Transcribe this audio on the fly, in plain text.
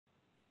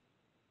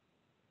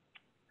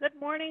good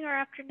morning or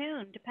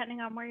afternoon, depending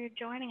on where you're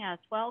joining us.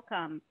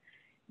 Welcome.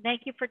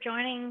 Thank you for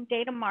joining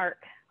DataMark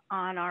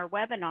on our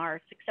webinar,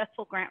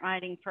 Successful Grant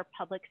Writing for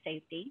Public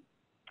Safety.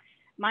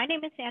 My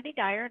name is Sandy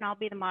Dyre, and I'll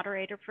be the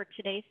moderator for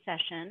today's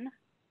session.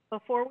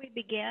 Before we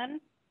begin,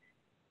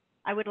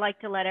 I would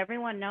like to let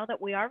everyone know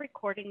that we are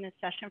recording this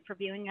session for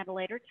viewing at a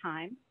later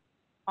time.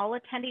 All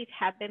attendees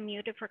have been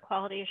muted for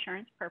quality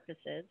assurance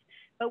purposes,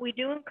 but we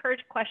do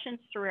encourage questions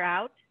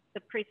throughout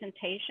the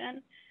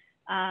presentation,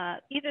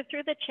 either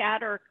through the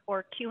chat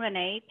or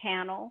Q&A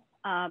panel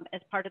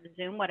as part of the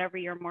Zoom, whatever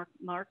you're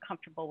more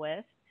comfortable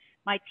with.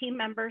 My team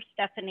member,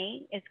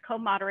 Stephanie, is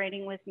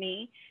co-moderating with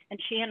me, and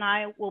she and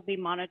I will be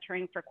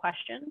monitoring for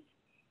questions.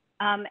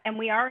 And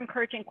we are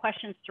encouraging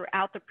questions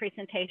throughout the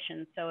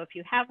presentation. So if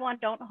you have one,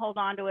 don't hold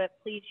on to it.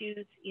 Please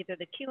use either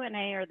the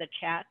Q&A or the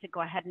chat to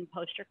go ahead and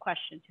post your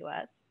question to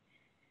us.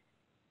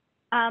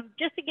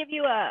 Just to give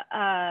you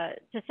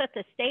to set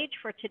the stage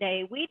for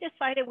today, we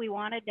decided we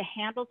wanted to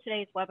handle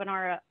today's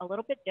webinar a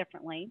little bit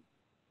differently.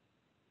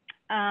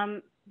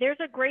 There's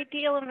a great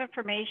deal of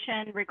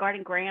information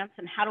regarding grants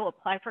and how to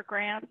apply for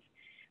grants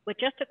with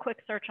just a quick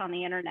search on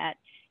the internet.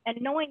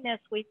 And knowing this,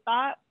 we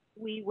thought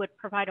we would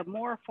provide a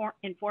more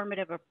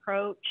informative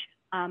approach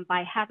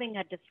by having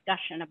a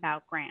discussion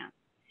about grants.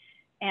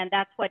 And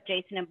that's what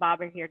Jason and Bob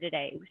are here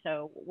today.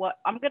 So what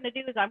I'm going to do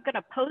is I'm going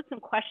to pose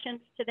some questions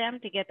to them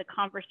to get the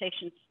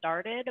conversation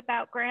started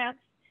about grants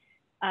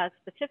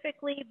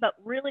specifically, but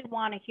really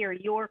want to hear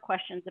your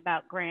questions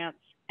about grants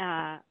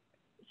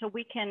so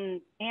we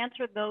can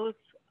answer those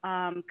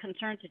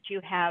concerns that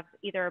you have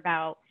either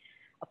about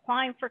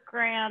applying for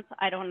grants,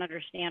 I don't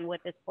understand what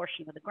this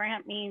portion of the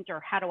grant means,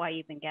 or how do I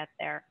even get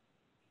there?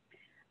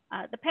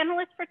 The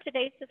panelists for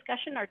today's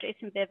discussion are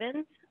Jason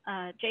Bivens.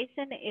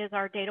 Jason is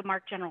our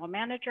DataMark General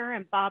Manager,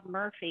 and Bob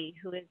Murphy,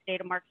 who is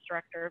DataMark's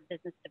Director of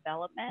Business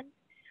Development.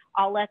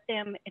 I'll let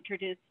them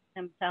introduce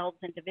themselves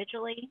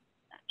individually.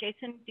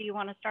 Jason, do you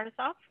want to start us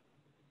off?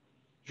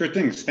 Sure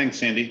thing. Thanks,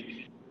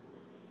 Sandy.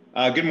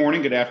 Good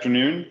morning, good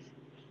afternoon.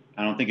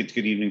 I don't think it's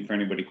good evening for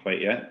anybody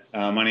quite yet.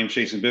 My name is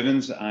Jason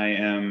Bivens. I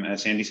am,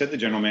 as Sandy said, the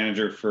General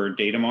Manager for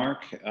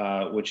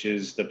DataMark, which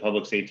is the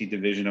Public Safety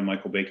Division of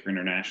Michael Baker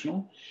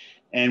International.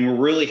 And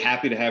we're really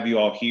happy to have you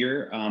all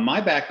here.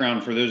 My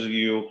background, for those of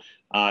you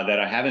that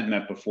I haven't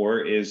met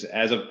before, is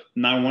as a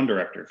 911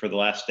 director for the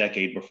last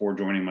decade before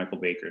joining Michael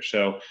Baker.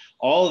 So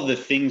all of the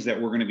things that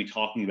we're going to be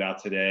talking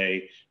about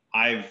today,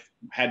 I've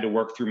had to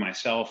work through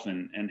myself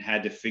and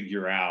had to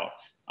figure out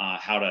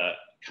how to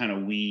kind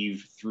of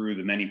weave through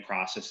the many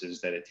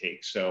processes that it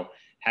takes. So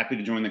happy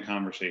to join the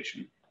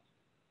conversation.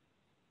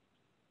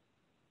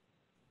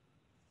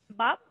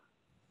 Bob?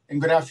 And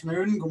good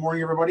afternoon. Good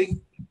morning,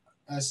 everybody.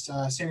 As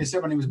Sandy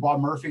said, my name is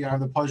Bob Murphy. I have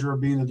the pleasure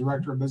of being the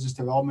Director of Business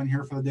Development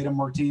here for the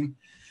DataMark team.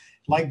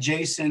 Like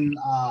Jason,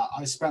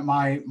 I spent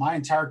my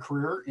entire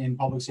career in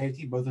public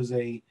safety, both as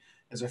a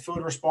field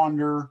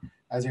responder,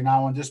 as a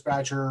 911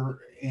 dispatcher,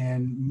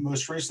 and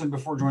most recently,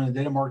 before joining the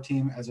DataMark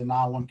team, as a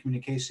 911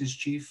 communications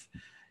chief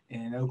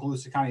in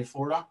Okaloosa County,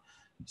 Florida.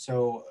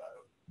 So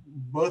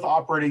both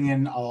operating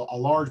in a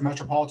large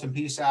metropolitan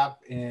PSAP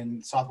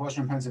in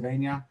southwestern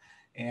Pennsylvania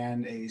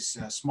and a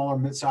smaller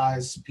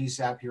mid-sized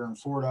PSAP here in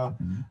Florida.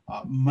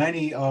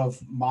 Many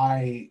of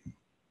my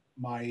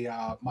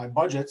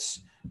budgets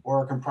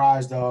were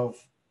comprised of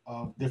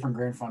different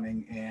grant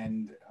funding,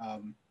 and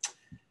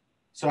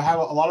so I have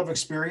a lot of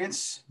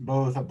experience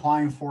both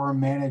applying for,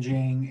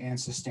 managing, and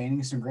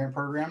sustaining some grant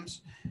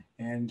programs.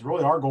 And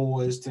really our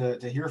goal is to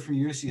hear from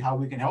you, see how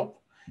we can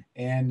help,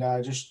 and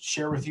just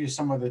share with you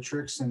some of the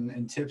tricks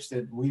and tips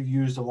that we've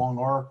used along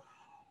our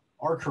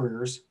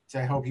careers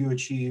to help you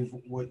achieve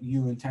what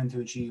you intend to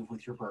achieve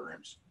with your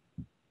programs.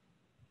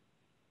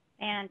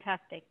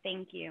 Fantastic,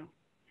 thank you.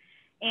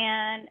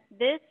 And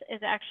this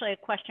is actually a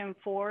question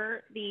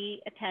for the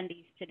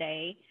attendees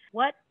today.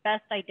 What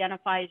best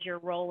identifies your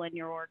role in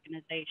your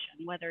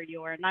organization? Whether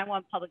you're a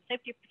 911 public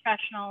safety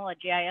professional, a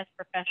GIS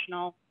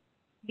professional,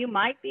 you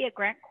might be a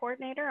grant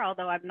coordinator,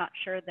 although I'm not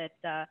sure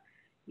that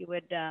you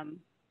would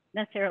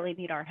necessarily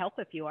need our help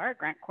if you are a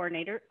grant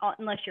coordinator,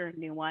 unless you're a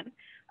new one,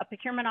 a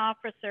procurement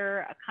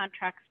officer, a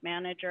contracts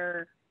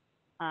manager.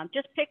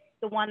 Just pick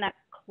the one that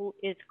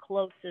is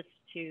closest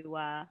to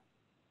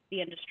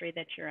the industry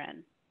that you're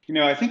in. You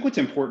know, I think what's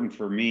important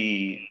for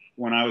me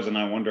when I was a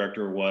 911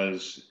 director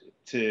was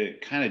to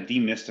kind of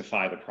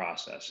demystify the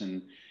process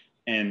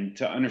and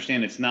to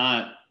understand it's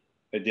not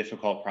a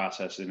difficult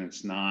process, and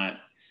it's not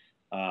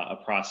a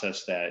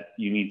process that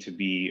you need to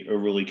be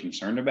overly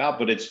concerned about,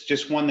 but it's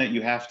just one that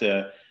you have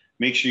to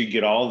make sure you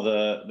get all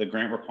the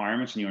grant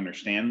requirements and you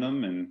understand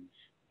them,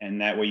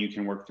 and that way you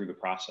can work through the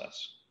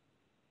process.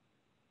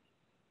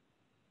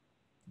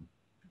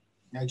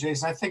 Yeah,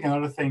 Jason, I think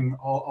another thing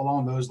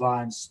along those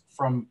lines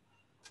from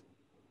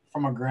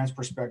a grants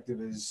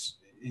perspective is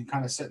in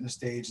kind of setting the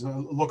stage.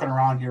 Looking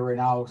around here right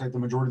now, it looks like the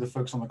majority of the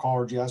folks on the call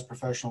are GIS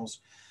professionals.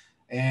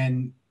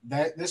 And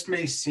that this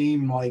may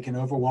seem like an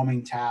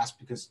overwhelming task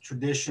because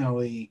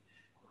traditionally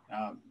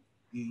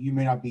you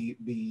may not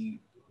be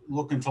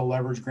looking to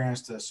leverage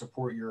grants to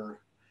support your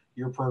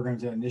your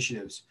programs and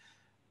initiatives.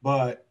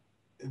 But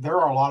there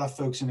are a lot of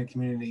folks in the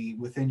community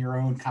within your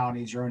own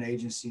counties, your own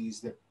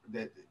agencies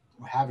that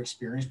have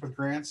experience with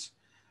grants.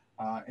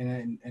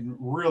 And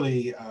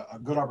really a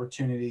good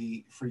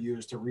opportunity for you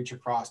is to reach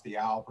across the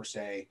aisle per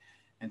se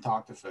and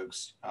talk to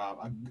folks.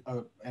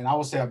 And I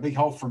will say a big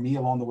help for me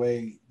along the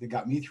way that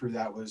got me through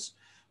that was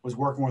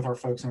working with our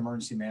folks in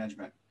emergency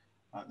management.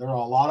 There are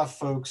a lot of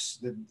folks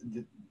that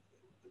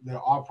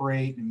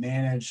operate and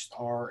manage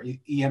our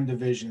EM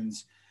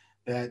divisions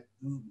that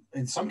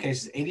in some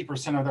cases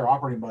 80% of their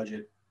operating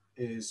budget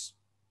is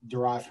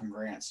derived from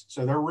grants.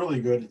 So they're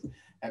really good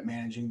at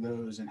managing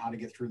those and how to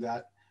get through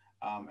that.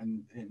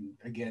 And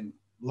again,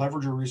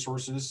 leverage your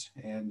resources,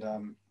 and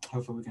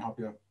hopefully we can help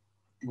you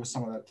with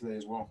some of that today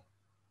as well.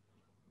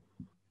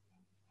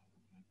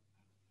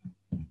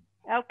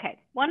 Okay,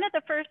 one of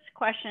the first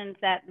questions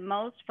that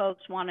most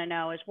folks want to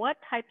know is what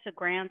types of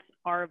grants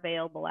are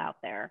available out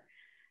there,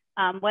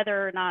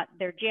 whether or not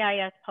they're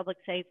GIS, public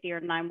safety, or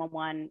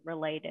 911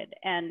 related.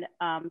 And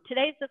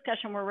today's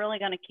discussion, we're really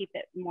going to keep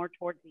it more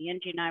towards the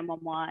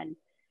NG9-1-1,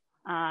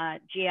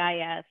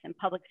 GIS, and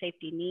public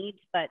safety needs,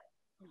 but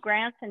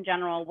grants in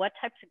general, what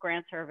types of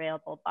grants are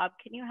available? Bob,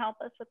 can you help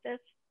us with this?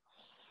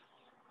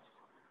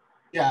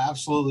 Yeah,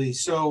 absolutely.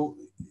 So,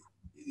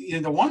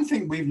 the one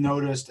thing we've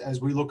noticed as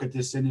we look at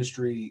this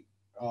industry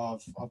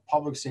of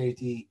public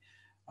safety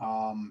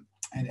and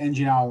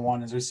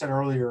NG9-1-1, as we said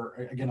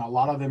earlier, again, a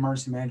lot of the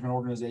emergency management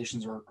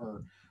organizations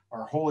are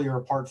wholly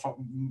or part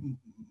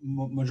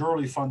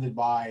majority funded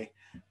by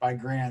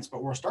grants,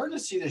 but we're starting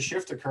to see the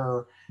shift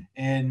occur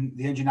in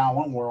the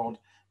NG9-1-1 world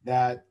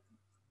that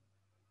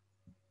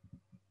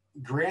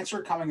grants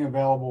are coming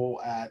available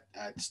at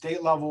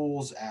state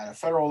levels, at a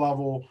federal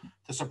level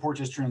to support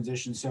this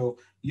transition. So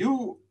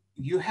you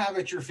have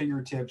at your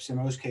fingertips in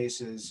most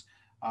cases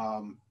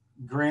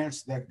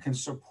grants that can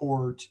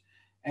support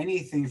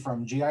anything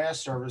from GIS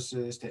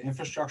services to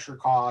infrastructure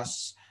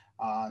costs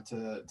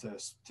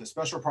to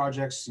special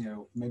projects.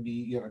 Maybe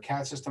you have a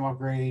CAD system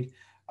upgrade,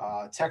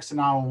 text to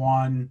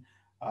 911,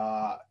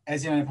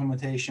 SDN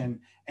implementation,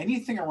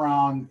 anything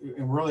around.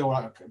 And really,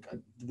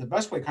 the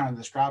best way kind of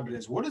describe it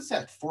is, what is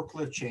that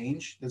forklift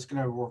change that's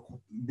going to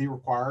be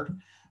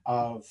required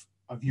of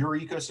your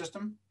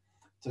ecosystem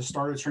to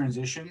start a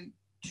transition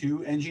to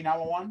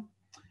NG9-1-1?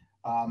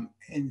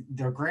 And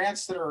the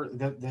grants that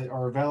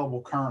are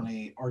available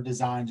currently are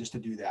designed just to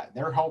do that.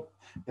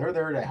 They're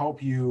there to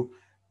help you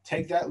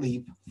take that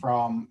leap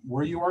from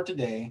where you are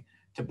today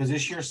to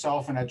position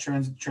yourself in that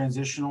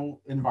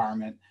transitional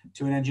environment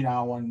to an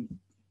NG9-1-1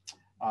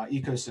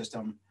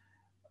 ecosystem.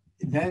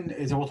 Then,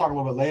 as we'll talk a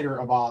little bit later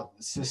about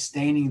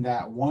sustaining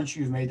that once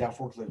you've made that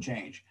forklift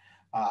change.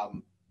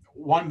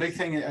 One big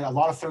thing a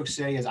lot of folks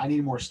say is, I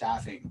need more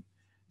staffing.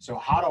 So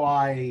how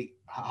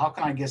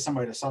can I get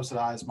somebody to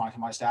subsidize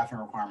my staffing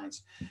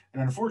requirements?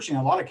 And unfortunately,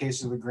 in a lot of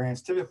cases with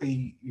grants,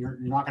 typically you're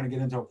not going to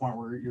get into a point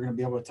where you're going to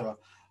be able to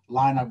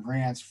line up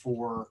grants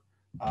for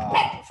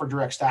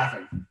direct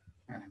staffing.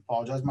 I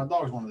apologize, my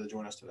dogs wanted to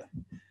join us today.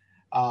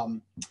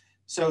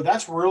 So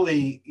that's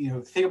really,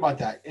 think about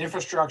that.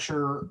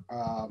 Infrastructure,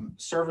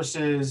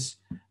 services,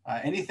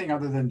 anything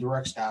other than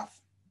direct staff.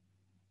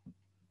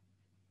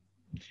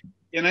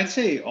 And I'd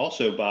say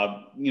also,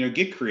 Bob,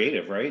 get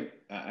creative, right?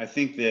 I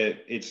think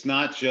that it's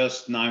not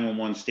just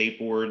 911 state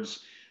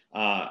boards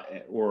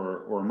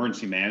or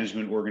emergency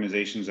management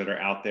organizations that are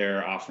out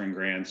there offering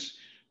grants.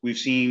 We've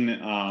seen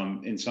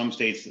in some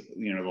states,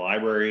 the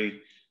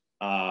library,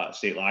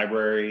 state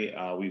library,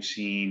 we've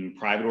seen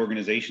private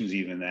organizations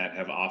even that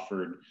have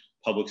offered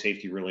public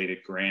safety related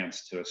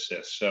grants to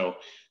assist. So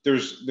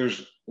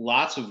there's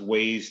lots of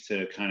ways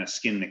to kind of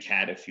skin the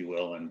cat, if you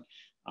will, and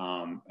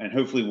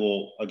hopefully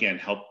we'll again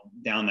help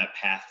down that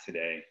path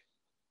today.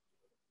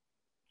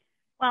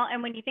 Well,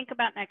 and when you think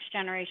about next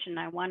generation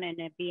 911 and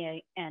it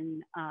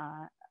being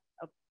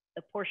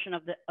a portion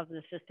of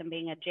the system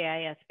being a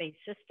GIS based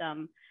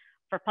system,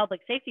 for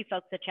public safety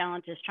folks, the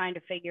challenge is trying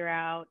to figure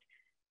out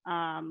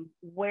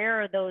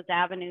where are those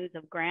avenues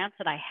of grants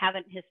that I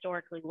haven't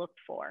historically looked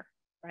for.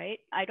 Right?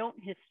 I don't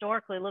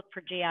historically look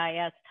for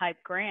GIS type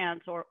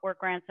grants or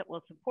grants that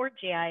will support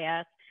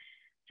GIS,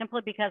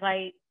 simply because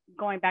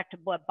going back to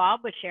what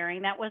Bob was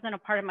sharing, that wasn't a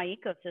part of my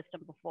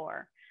ecosystem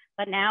before,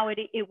 but now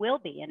it will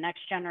be in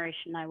next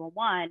generation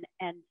 911.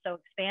 And so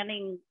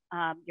expanding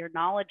your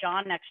knowledge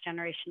on next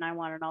generation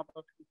 911 and all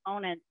those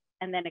components,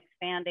 and then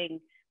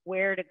expanding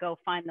where to go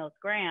find those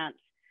grants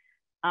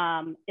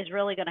is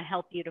really going to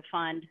help you to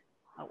fund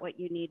what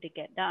you need to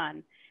get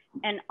done.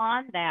 And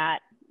on that,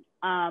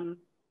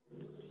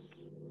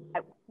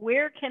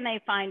 where can they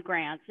find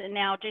grants? And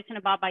now, Jason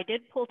and Bob, I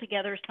did pull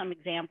together some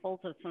examples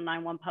of some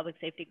 911 public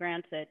safety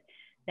grants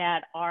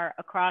that are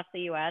across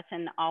the U.S.,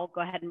 and I'll go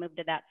ahead and move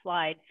to that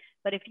slide.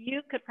 But if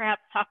you could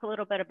perhaps talk a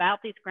little bit about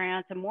these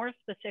grants, and more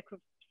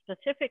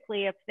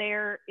specifically if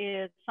there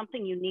is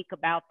something unique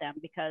about them,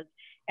 because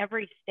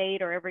every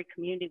state or every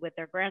community with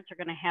their grants are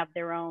going to have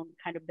their own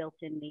kind of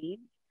built-in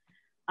needs,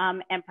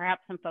 and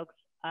perhaps some folks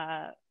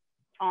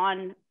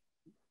on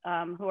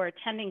who are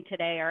attending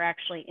today are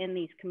actually in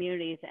these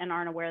communities and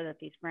aren't aware that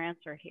these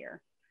grants are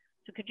here.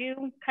 So could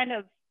you kind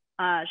of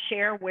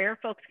share where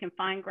folks can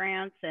find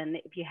grants and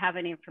if you have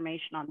any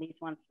information on these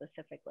ones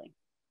specifically?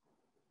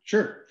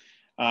 Sure.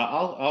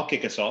 I'll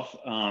kick us off,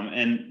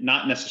 and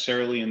not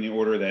necessarily in the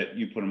order that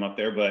you put them up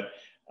there, but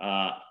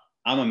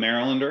I'm a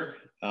Marylander.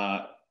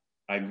 I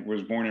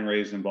was born and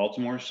raised in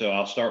Baltimore, so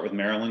I'll start with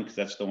Maryland because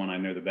that's the one I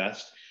know the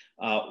best.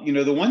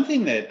 The one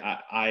thing that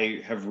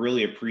I have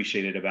really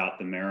appreciated about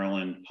the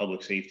Maryland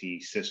public safety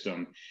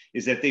system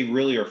is that they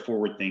really are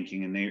forward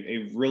thinking, and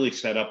they've really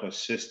set up a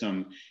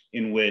system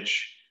in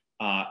which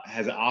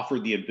has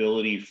offered the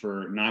ability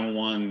for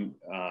 911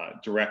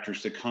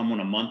 directors to come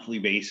on a monthly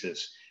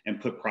basis and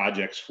put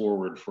projects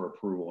forward for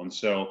approval. And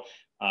so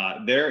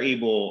they're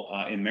able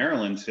in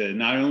Maryland to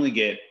not only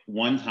get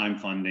one-time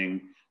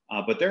funding,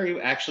 but they're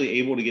actually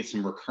able to get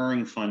some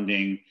recurring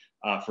funding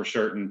for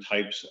certain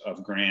types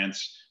of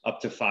grants up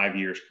to 5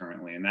 years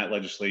currently. And that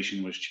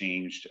legislation was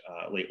changed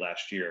late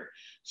last year.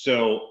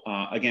 So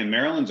again,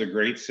 Maryland's a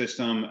great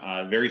system,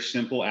 very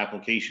simple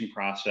application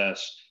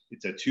process.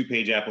 It's a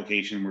 2-page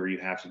application where you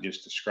have to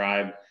just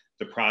describe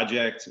the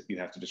project, you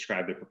have to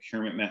describe the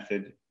procurement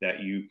method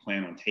that you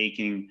plan on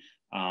taking,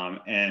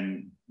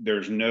 and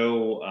there's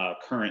no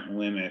current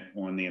limit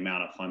on the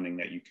amount of funding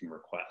that you can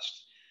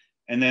request.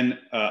 And then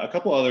a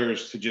couple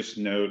others to just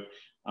note,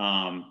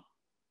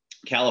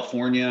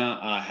 California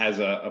has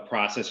a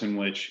process in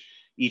which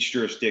each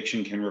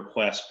jurisdiction can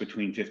request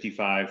between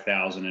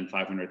 $55,000 and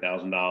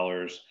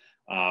 $500,000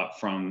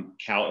 from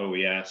Cal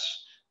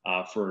OES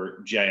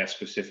for GIS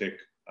specific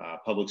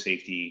public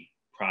safety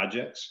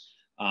projects,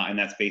 and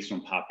that's based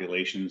on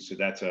population. So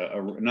that's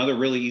another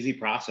really easy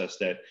process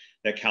that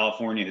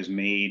California has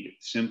made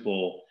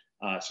simple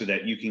so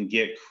that you can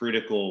get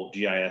critical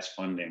GIS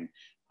funding,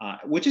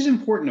 which is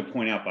important to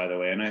point out, by the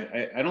way. And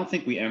I don't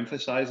think we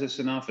emphasize this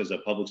enough as a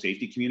public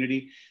safety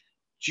community.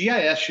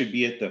 GIS should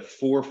be at the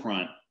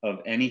forefront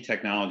of any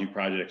technology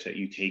projects that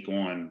you take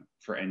on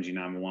for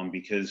NG9-1,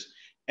 because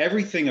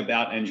everything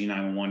about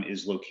NG9-1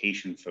 is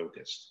location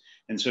focused.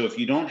 And so if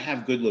you don't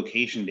have good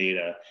location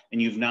data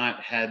and you've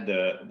not had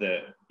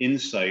the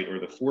insight or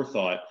the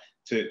forethought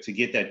to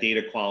get that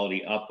data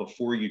quality up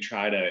before you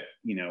try to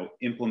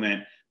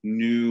implement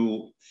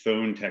new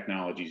phone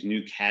technologies,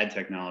 new CAD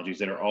technologies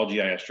that are all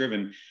GIS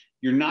driven,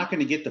 you're not going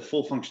to get the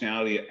full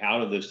functionality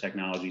out of those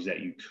technologies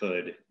that you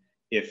could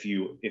if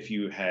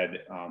you had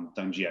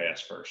done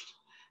GIS first.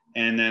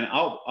 And then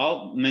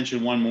I'll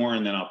mention one more,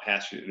 and then I'll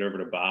pass it over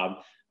to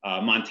Bob.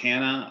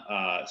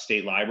 Montana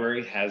State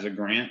Library has a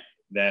grant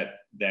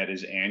that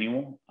is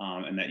annual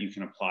and that you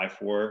can apply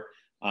for.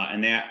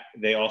 And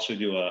they also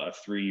do a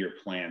 3-year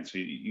plan. So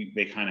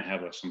they kind of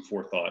have some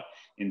forethought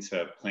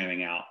into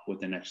planning out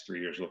what the next 3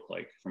 years look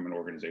like from an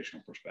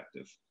organizational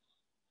perspective.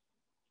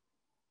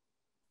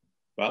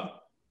 Bob?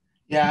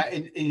 Yeah,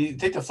 and you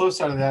take the flip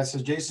side of that. So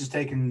Jason's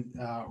taken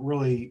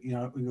really,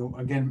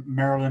 again,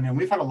 Maryland, and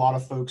we've had a lot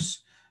of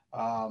folks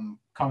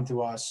come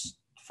to us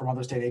from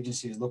other state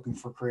agencies looking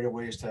for creative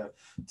ways to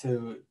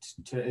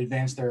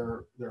advance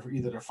their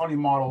either their funding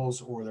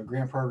models or their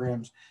grant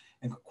programs.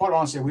 And quite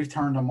honestly, we've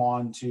turned them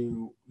on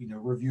to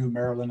review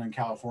Maryland and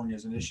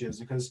California's initiatives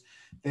because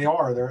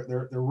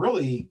they're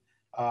really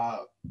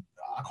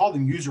I call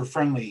them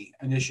user-friendly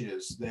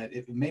initiatives that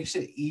it makes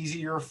it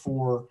easier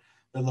for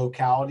the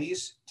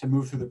localities to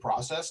move through the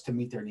process to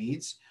meet their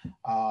needs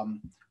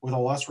with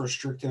less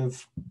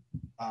restrictive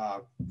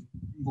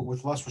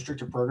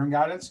program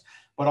guidance,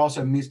 but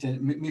also meets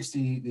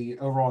the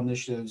overall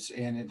initiatives,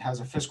 and it has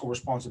a fiscal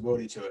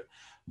responsibility to it.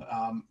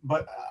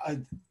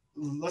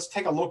 Let's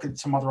take a look at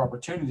some other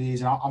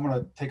opportunities, and I'm going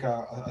to take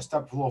a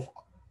step a little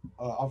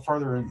up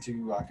further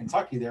into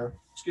Kentucky there.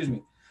 Excuse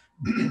me.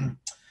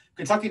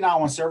 Kentucky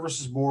 911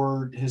 Services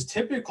Board has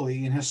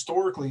typically and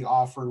historically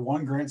offered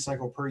one grant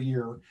cycle per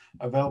year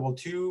available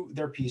to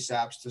their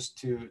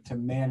PSAPs to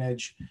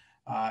manage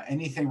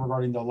anything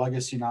regarding the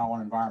legacy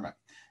 911 environment.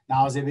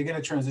 Now, as they begin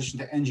to transition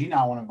to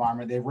NG9-1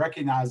 environment, they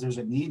recognize there's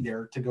a need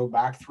there to go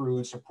back through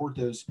and support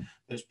those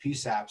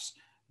PSAPs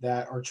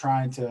that are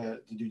trying to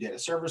do data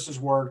services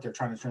work. They're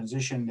trying to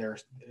transition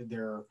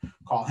their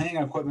call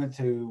handling equipment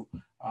to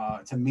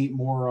meet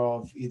more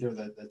of either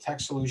the tech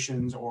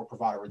solutions or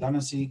provide a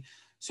redundancy.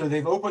 So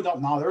they've opened up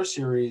now their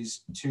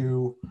series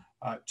to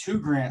 2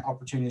 grant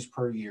opportunities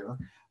per year.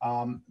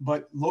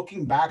 But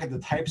looking back at the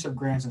types of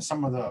grants and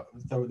some of the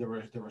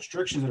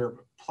restrictions that are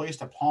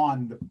placed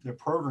upon the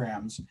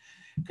programs,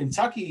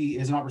 Kentucky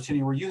is an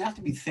opportunity where you have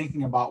to be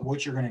thinking about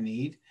what you're going to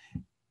need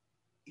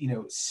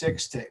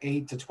 6 to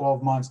 8 to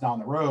 12 months down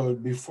the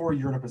road before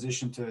you're in a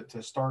position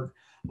to start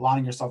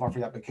lining yourself up for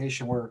the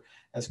application. Where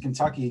as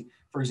Kentucky,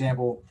 for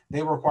example,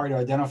 they were required to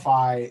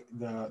identify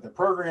the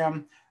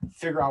program,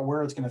 figure out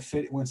where it's going to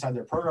fit inside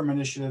their program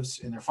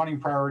initiatives and their funding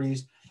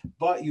priorities.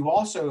 But you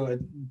also,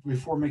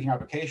 before making an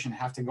application,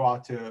 have to go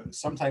out to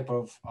some type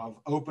of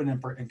open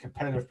and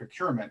competitive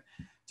procurement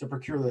to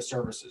procure those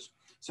services.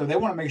 So they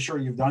want to make sure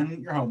you've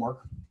done your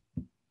homework.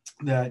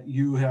 that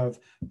you have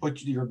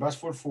put your best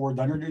foot forward,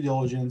 done your due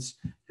diligence,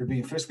 you're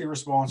being fiscally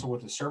responsible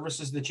with the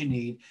services that you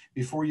need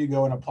before you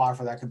go and apply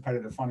for that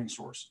competitive funding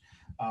source.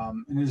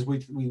 And as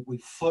we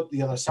flip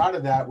the other side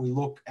of that, we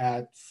look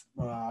at,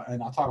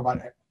 and I'll talk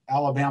about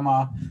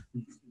Alabama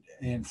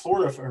and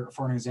Florida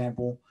for an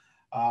example.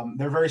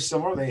 They're very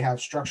similar. They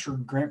have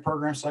structured grant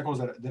program cycles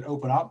that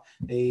open up.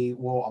 They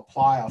will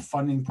apply a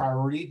funding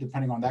priority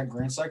depending on that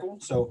grant cycle.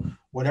 So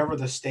whatever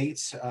the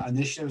state's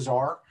initiatives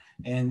are,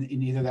 and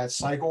in either that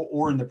cycle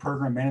or in the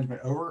program management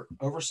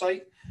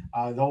oversight,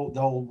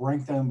 they'll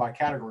rank them by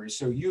categories.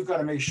 So you've got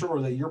to make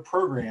sure that your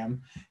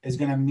program is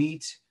going to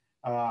meet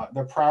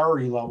the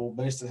priority level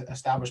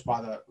established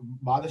by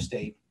the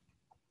state.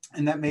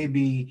 And that may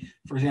be,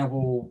 for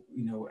example,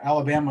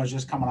 Alabama is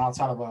just coming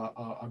outside of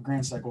a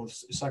grant cycle.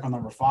 Cycle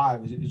number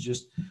 5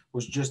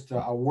 was just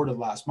awarded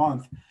last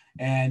month,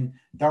 and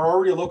they're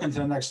already looking to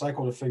the next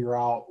cycle to figure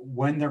out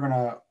when they're going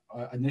to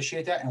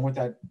initiate that and what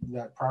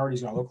that priority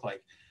is going to look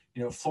like.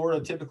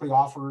 Florida typically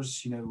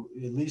offers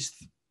at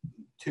least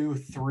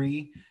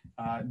 2-3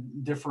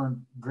 different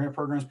grant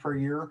programs per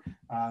year.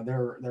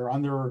 They're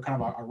under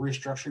kind of a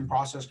restructuring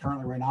process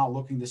currently right now,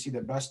 looking to see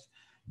the best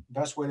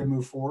way to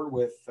move forward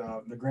with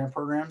the grant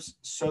programs,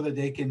 so that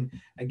they can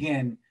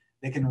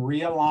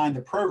realign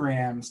the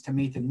programs to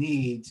meet the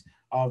needs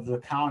of the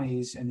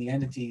counties and the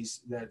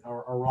entities that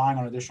are relying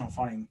on additional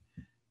funding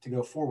to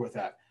go forward with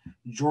that.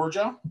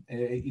 Georgia,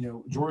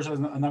 Georgia is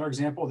another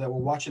example that we're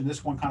watching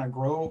this one kind of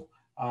grow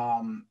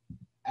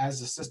as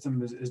the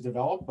system is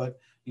developed. But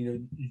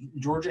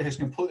Georgia has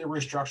completely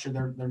restructured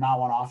their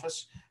now-on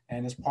office,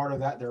 and as part of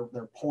that,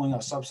 they're pulling a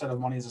subset of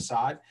monies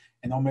aside,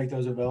 and they'll make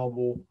those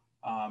available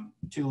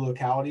to the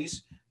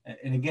localities.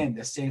 And again,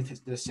 the same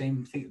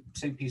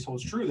piece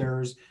holds true.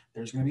 There's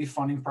going to be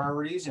funding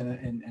priorities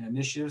and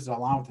initiatives that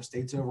align with the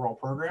state's overall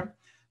program.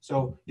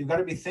 So you've got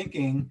to be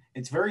thinking,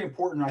 it's very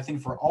important, I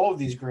think, for all of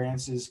these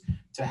grants is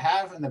to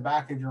have in the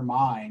back of your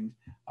mind,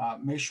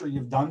 make sure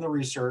you've done the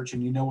research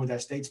and you know what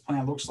that state's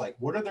plan looks like.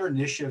 What are their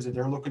initiatives that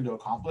they're looking to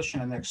accomplish in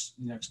the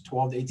next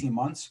 12 to 18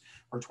 months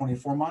or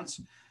 24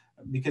 months?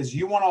 Because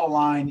you want to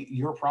align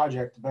your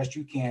project the best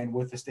you can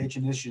with the state's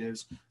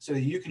initiatives so that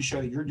you can show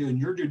that you're doing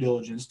your due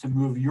diligence to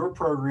move your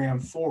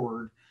program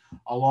forward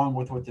along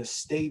with what the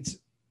state's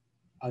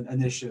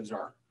initiatives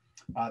are.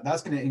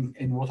 That's going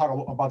to, and we'll talk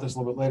about this a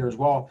little bit later as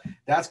well,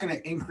 that's going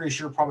to increase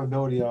your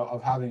probability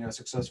of having a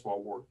successful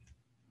award.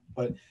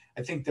 But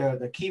I think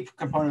the key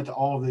component to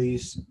all of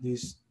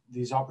these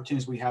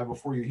opportunities we have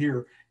before you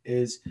here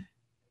is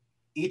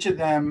each of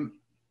them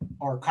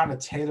are kind of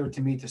tailored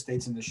to meet the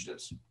state's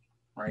initiatives,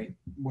 right?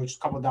 Which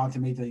couple down to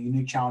meet the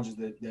unique challenges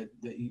that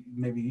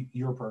maybe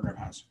your program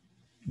has.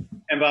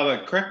 And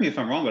Baba, correct me if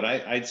I'm wrong, but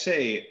I'd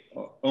say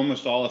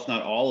almost all, if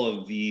not all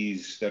of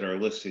these that are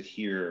listed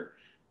here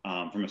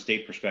from a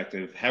state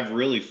perspective have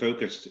really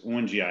focused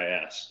on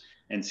GIS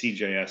and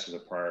CGIS as a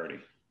priority.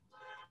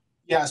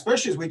 Yeah,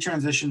 especially as we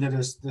transition to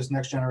this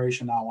next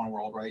generation NG9-1-1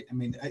 world, right? I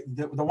mean,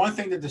 the one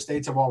thing that the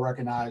states have all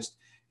recognized,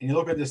 and you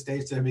look at the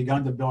states that have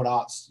begun to build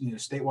out,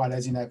 statewide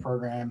ESINet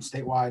programs,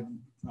 statewide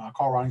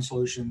call routing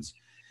solutions,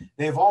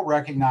 they've all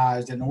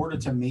recognized in order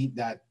to meet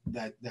that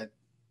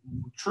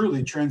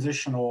truly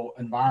transitional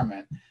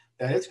environment,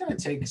 that it's going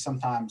to take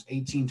sometimes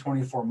 18,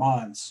 24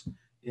 months,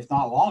 if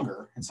not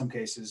longer in some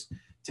cases,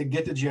 to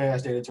get the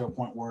GIS data to a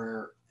point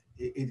where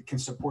it can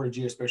support a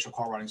geospatial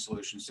call routing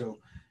solution. So,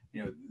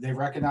 they've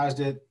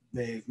recognized it.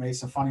 They've made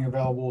some funding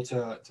available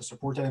to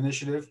support that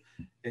initiative.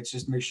 It's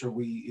just make sure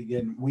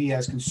we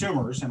as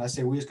consumers, and I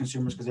say we as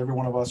consumers because every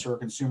one of us are a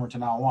consumer to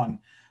NG9-1-1,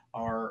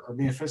 are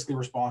being fiscally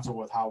responsible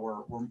with how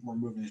we're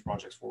moving these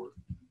projects forward.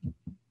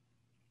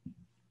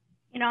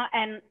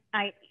 And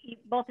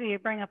both of you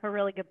bring up a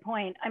really good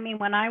point. I mean,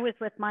 when I was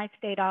with my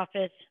state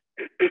office,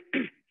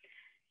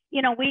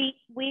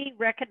 we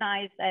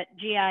recognized that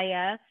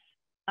GIS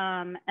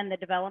and the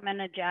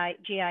development of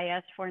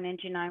GIS for an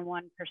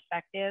NG9-1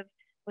 perspective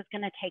was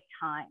going to take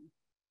time.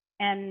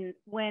 And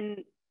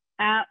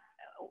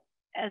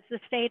as the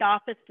state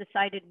office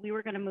decided we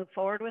were going to move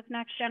forward with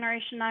next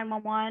generation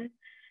 911,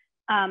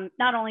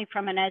 not only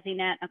from an ESINet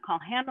and a call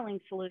handling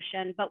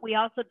solution, but we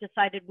also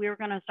decided we were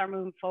going to start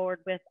moving forward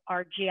with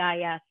our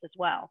GIS as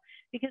well,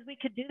 because we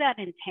could do that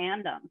in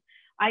tandem.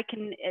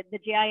 The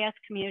GIS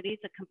community is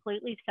a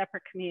completely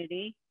separate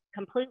community,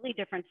 completely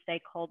different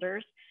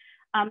stakeholders.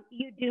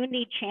 You do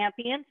need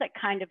champions that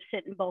kind of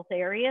sit in both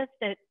areas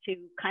to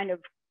kind of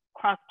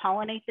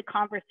cross-pollinate the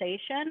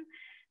conversation,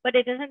 but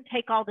it doesn't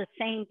take all the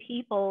same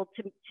people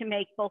to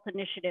make both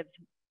initiatives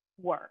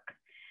work.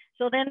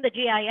 So then the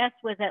GIS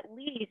was at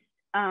least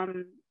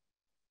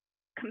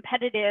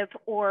competitive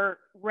or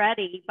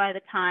ready by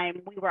the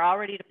time we were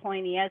already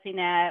deploying the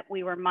ESINet,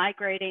 we were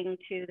migrating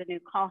to the new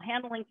call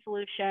handling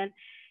solution,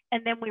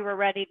 and then we were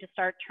ready to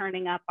start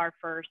turning up our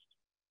first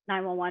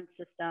 911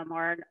 system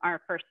or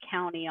our first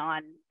county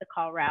on the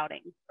call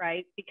routing,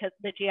 right? Because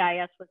the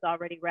GIS was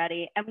already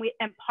ready.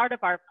 And part of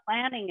our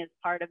planning as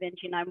part of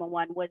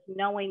NG9-1-1 was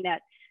knowing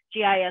that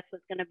GIS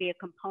was going to be a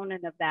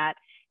component of that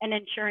and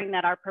ensuring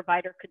that our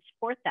provider could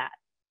support that,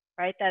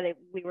 right? That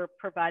we were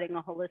providing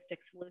a holistic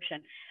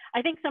solution.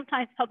 I think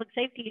sometimes public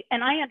safety,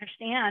 and I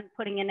understand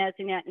putting in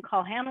EZNet and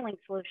call handling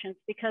solutions,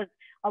 because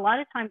a lot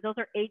of times those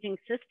are aging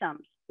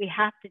systems. We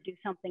have to do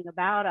something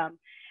about them.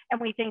 And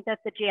we think that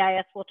the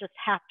GIS will just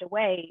have to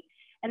wait.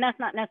 And that's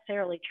not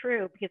necessarily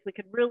true, because we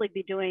could really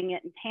be doing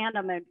it in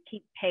tandem and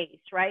keep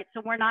pace, right?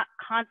 So we're not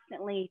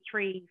constantly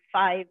 3,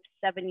 5,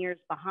 7 years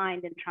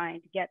behind in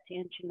trying to get to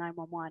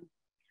NG9-1-1.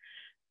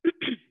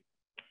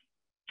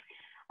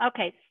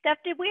 Okay, Steph,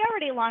 did we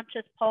already launch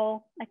this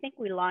poll? I think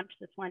we launched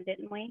this one,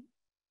 didn't we?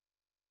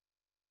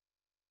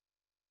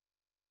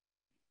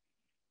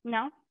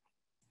 No?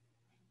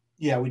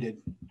 Yeah, we did.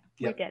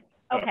 Yep. We did.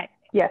 Okay.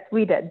 Yes,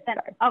 we did. Then,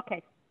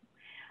 okay.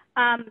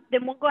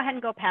 Then we'll go ahead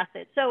and go past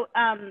it. So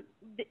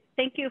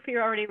thank you if you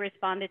already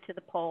responded to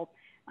the poll.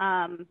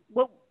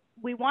 What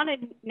we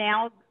wanted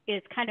now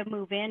is kind of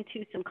move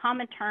into some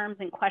common terms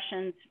and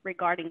questions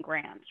regarding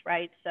grants,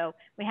 right? So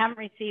we haven't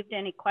received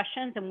any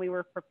questions, and we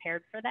were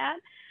prepared for that.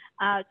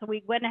 So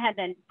we went ahead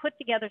and put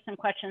together some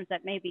questions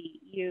that maybe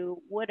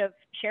you would have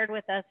shared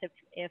with us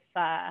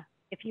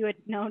if you had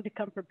known to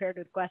come prepared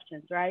with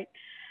questions, right?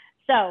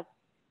 So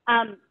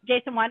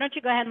Jason, why don't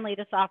you go ahead and lead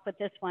us off with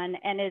this one?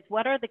 And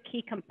what are the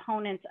key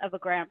components of a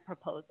grant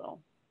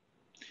proposal?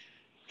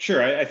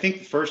 Sure. I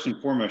think first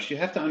and foremost, you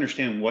have to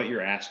understand what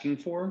you're asking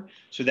for.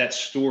 So that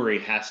story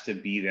has to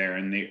be there,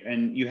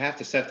 and you have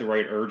to set the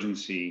right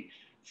urgency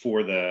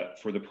for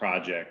the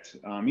project.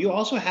 You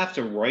also have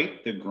to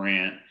write the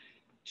grant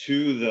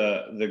to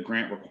the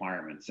grant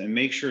requirements and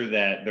make sure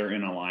that they're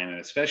in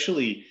alignment,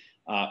 especially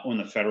on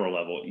the federal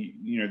level.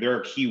 You know, there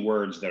are key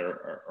words that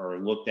are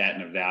looked at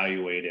and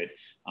evaluated,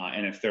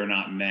 and if they're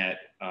not met,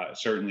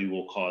 certainly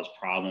will cause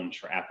problems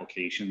for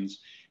applications.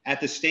 At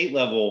the state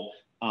level,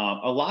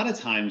 a lot of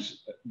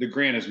times the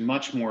grant is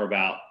much more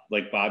about,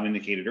 like Bob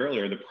indicated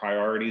earlier, the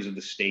priorities of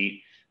the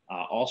state.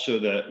 Also,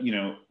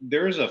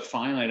 there is a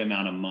finite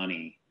amount of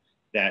money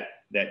that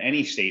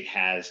any state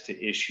has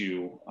to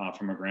issue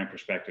from a grant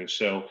perspective.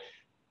 So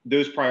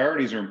those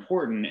priorities are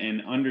important,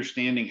 and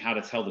understanding how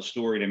to tell the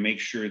story to make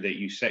sure that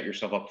you set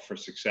yourself up for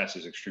success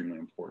is extremely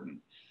important.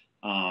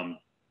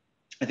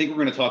 I think we're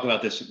going to talk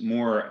about this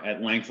more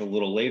at length a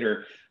little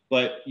later,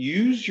 but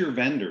use your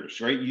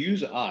vendors, right?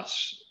 Use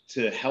us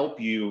to help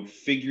you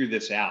figure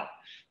this out,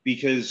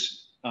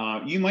 because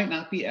you might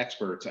not be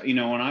experts. You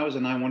know, when I was a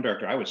 9-1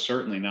 director, I was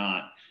certainly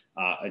not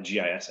a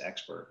GIS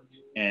expert.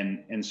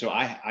 And so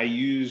I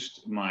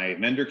used my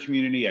vendor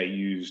community, I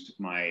used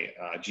my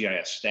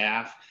GIS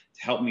staff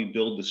to help me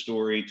build the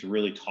story, to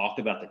really talk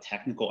about the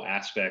technical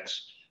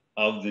aspects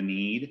of the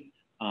need.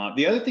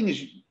 The other thing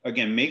is,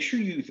 again, make sure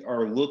you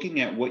are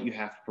looking at what you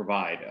have to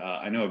provide.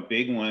 I know a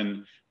big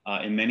one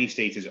in many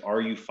states is,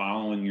 are you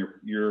following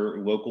your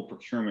local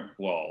procurement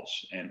laws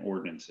and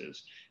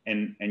ordinances?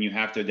 And you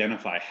have to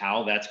identify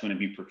how that's going to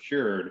be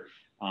procured.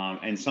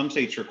 And some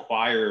states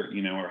require,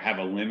 or have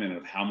a limit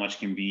of how much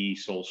can be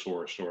sole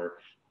sourced, or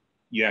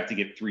you have to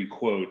get 3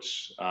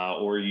 quotes,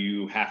 or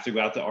you have to go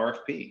out to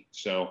RFP.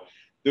 So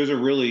those are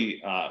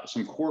really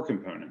some core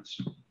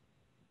components.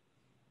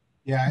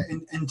 Yeah,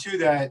 and to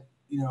that,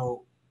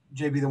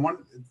 JB,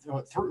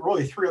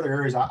 really 3 other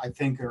areas I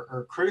think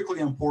are critically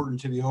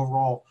important to the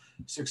overall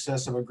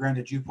success of a grant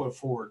that you put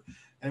forward.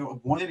 And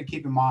one thing to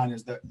keep in mind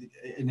is that,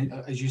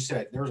 as you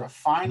said, there's a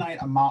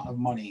finite amount of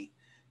money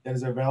that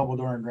is available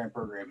during a grant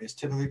program. It's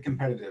typically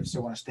competitive.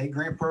 So when a state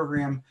grant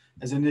program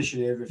is an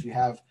initiative, if you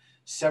have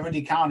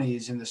 70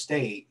 counties in the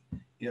state,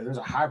 there's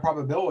a high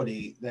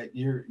probability that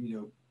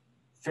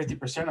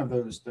 50% of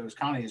those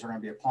counties are going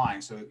to be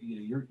applying. So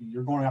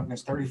you're going up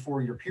against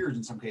 34 of your peers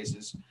in some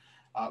cases,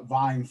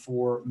 vying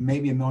for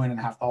maybe $1.5 million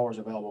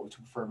available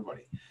for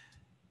everybody.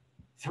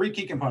 3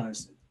 key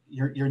components: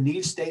 your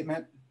needs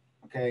statement.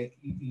 Okay,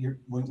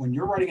 when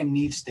you're writing a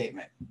needs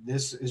statement,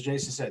 this, as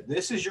Jason said,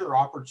 this is your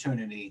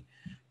opportunity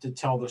to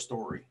tell the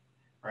story,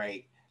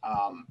 right?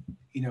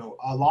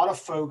 A lot of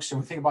folks,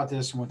 and we think about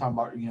this when we're talking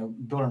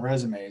about, building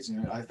resumes,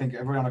 I think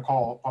everyone on the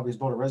call probably has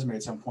built a resume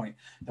at some point.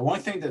 The one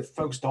thing that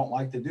folks don't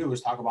like to do is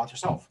talk about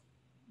yourself.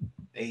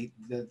 They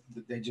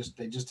just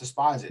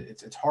despise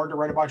it. It's hard to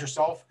write about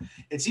yourself.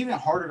 It's even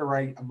harder to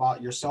write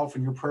about yourself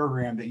and your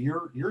program that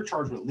you're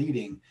charged with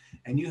leading,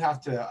 and you have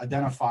to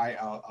identify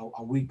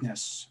a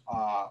weakness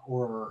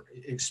or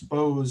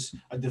expose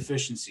a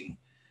deficiency.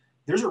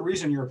 There's a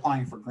reason you're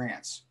applying for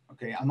grants.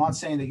 Okay, I'm not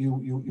saying that you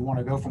want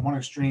to go from one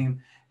extreme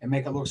and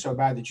make it look so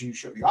bad that you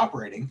should be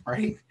operating,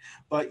 right?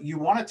 But you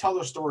want to tell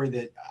the story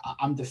that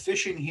I'm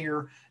deficient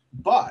here,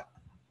 but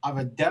I've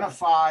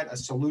identified a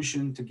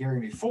solution to carry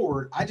me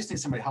forward. I just need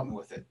somebody to help me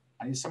with it.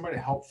 I need somebody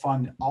to help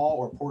fund all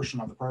or portion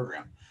of the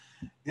program.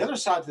 The other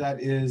side to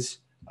that is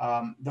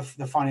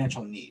the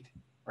financial need,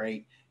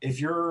 right?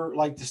 If you're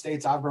like the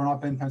states I've grown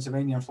up in,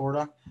 Pennsylvania and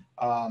Florida,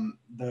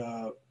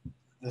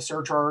 the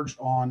surcharge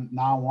on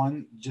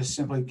 9-1 just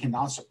simply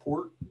cannot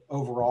support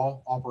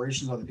overall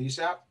operations of the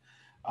PSAP.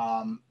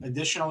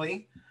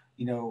 Additionally,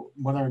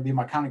 whether it be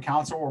my county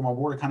council or my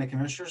board of county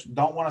commissioners,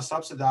 don't want to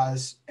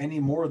subsidize any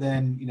more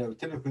than,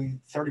 typically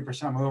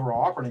 30% of my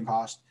overall operating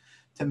cost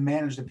to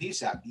manage the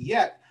PSAP.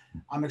 Yet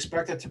I'm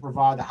expected to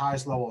provide the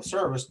highest level of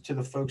service to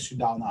the folks who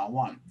dial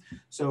 911.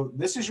 So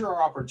this is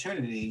your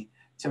opportunity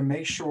to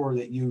make sure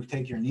that you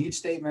take your needs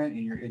statement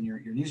and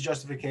your needs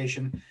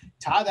justification,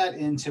 tie that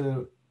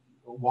into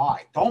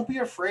why. Don't be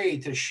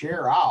afraid to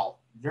share out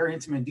very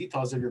intimate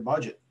details of your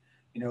budget.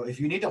 If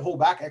you need to hold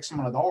back X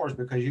amount of dollars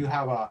because you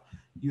have a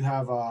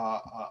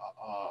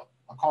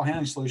call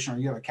handling solution or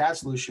you have a CAD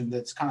solution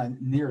that's kind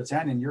of near its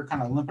end and you're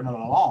kind of limping it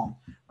along,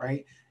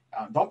 right?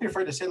 Don't be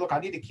afraid to say, look, I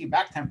need to keep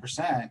back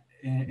 10%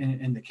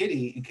 in the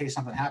kitty in case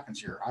something happens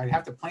here. I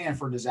have to plan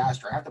for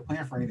disaster. I have to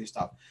plan for any of these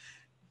stuff.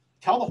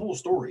 Tell the whole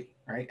story,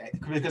 right?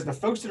 Because the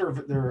folks that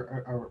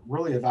are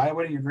really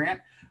evaluating your grant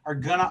are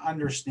gonna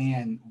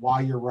understand why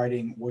you're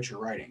writing what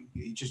you're writing.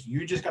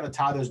 You just got to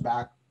tie those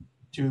back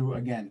to,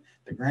 again,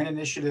 the grant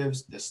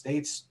initiatives, the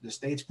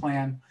state's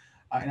plan,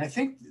 and I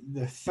think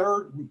the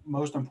third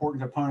most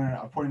important component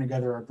of putting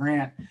together a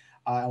grant,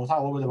 and we'll talk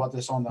a little bit about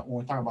this when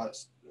we talk about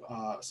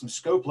some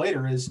scope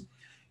later, is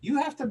you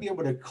have to be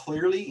able to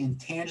clearly and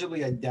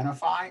tangibly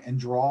identify and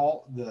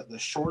draw the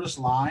shortest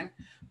line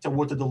to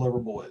what the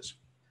deliverable is.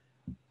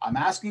 I'm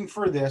asking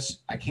for this.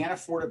 I can't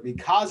afford it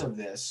because of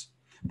this,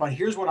 but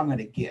here's what I'm going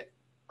to get,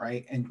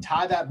 right? And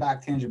tie that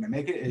back tangibly,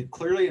 make it as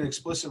clearly and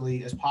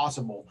explicitly as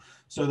possible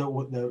so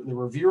that the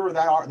reviewer of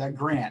that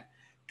grant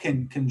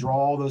can draw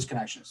all those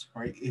connections,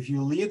 right? If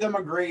you leave them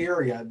a gray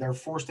area, they're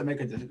forced to make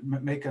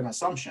an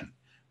assumption,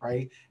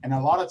 right? And a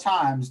lot of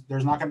times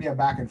there's not going to be a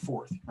back and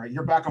forth, right?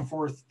 Your back and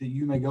forth that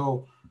you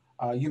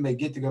may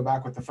get to go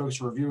back with the folks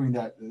who are reviewing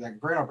that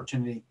grant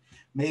opportunity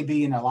may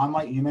be in a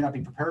limelight. You may not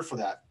be prepared for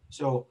that.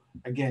 So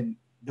again,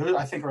 those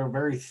I think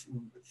are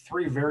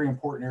three very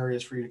important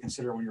areas for you to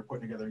consider when you're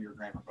putting together your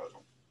grant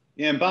proposal.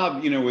 Yeah, and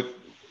Bob, with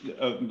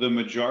the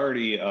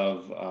majority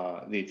of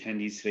the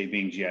attendees today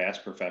being GIS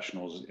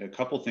professionals, a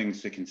couple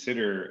things to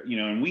consider,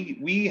 and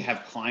we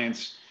have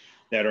clients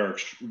that are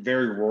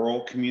very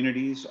rural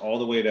communities all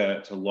the way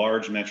to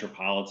large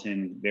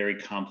metropolitan, very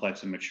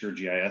complex and mature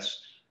GIS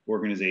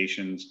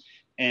organizations.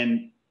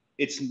 And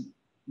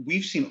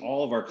we've seen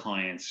all of our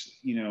clients,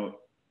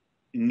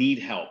 need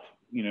help,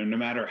 no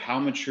matter how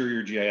mature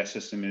your GIS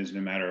system is,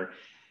 no matter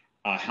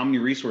how many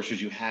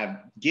resources you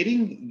have,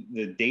 getting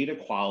the data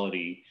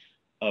quality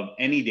of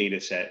any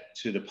data set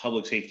to the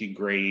public safety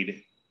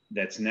grade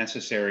that's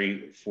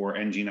necessary for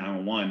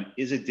NG9-1-1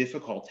 is a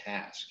difficult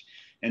task.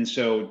 And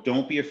so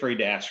don't be afraid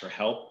to ask for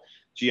help.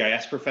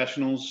 GIS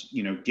professionals,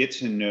 get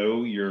to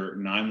know your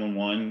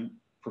 911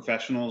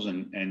 professionals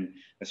and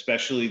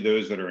especially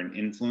those that are in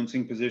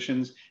influencing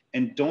positions.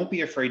 And don't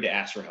be afraid to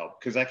ask for help,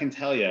 because I can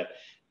tell you,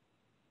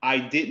 I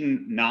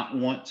didn't not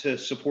want to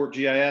support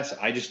GIS.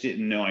 I just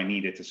didn't know I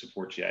needed to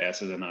support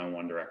GIS as a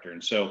 911 director.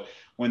 And so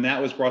when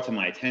that was brought to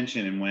my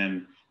attention and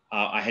when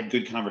I had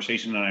good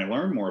conversation and I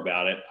learned more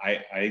about it,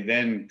 I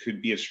then could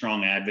be a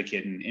strong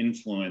advocate and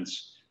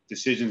influence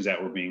decisions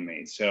that were being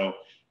made. So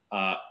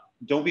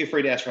don't be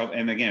afraid to ask for help.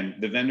 And again,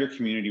 the vendor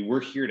community, we're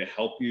here to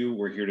help you.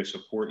 We're here to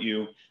support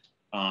you.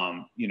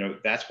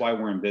 That's why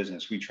we're in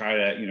business. We try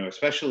to,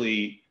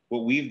 especially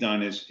what we've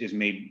done is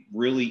made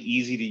really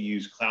easy to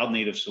use cloud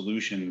native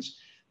solutions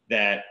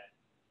that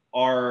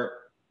are,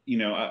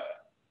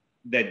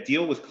 that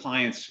deal with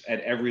clients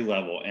at every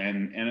level.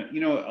 And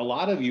a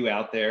lot of you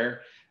out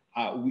there,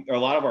 a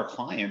lot of our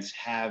clients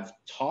have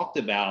talked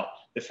about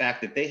the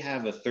fact that they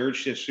have a third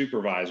shift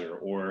supervisor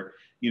or,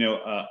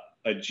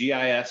 a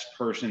GIS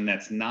person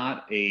that's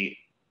not a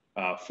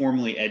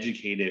formally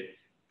educated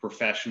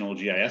professional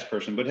GIS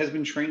person, but has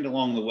been trained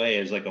along the way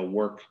as like a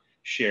work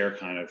share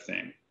kind of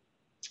thing.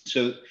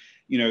 So,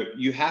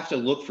 you have to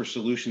look for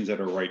solutions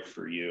that are right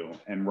for you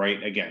and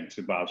right, again,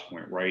 to Bob's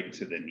point, right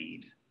to the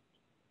need.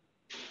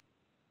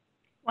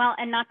 Well,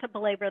 and not to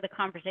belabor the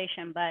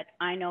conversation, but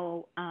I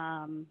know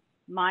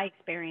my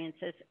experience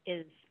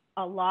is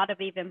a lot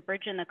of even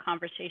bridging the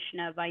conversation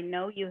of, I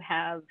know you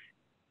have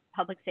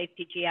public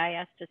safety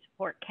GIS to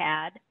support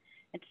CAD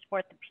and to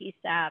support the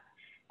PSAP,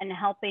 and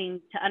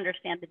helping to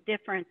understand the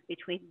difference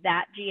between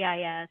that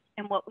GIS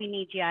and what we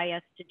need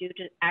GIS to do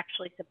to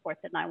actually support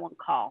the 911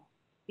 call.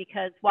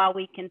 Because while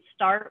we can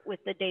start with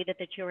the data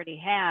that you already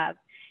have,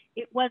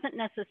 it wasn't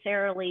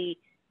necessarily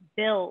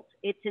built,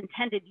 its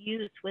intended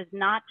use was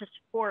not to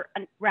support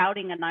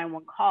routing a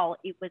 911 call,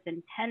 it was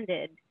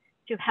intended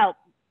to help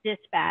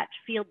dispatch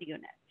field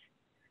units,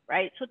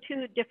 right? So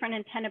two different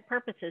intended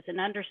purposes, and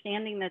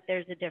understanding that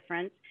there's a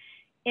difference.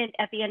 And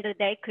at the end of the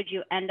day, could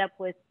you end up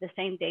with the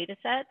same data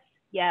sets?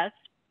 Yes.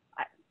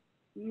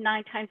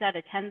 9 times out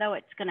of 10 though,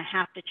 it's gonna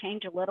have to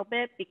change a little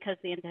bit because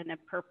the intended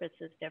purpose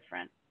is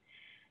different.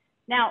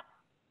 Now,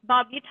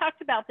 Bob, you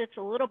talked about this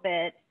a little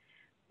bit.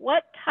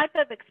 What type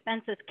of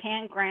expenses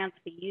can grants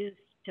be used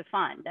to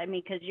fund? I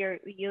mean, because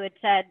you had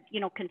said,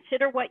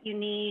 consider what you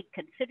need,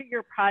 consider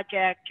your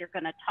project. You're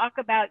going to talk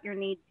about your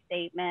needs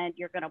statement.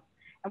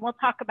 And we'll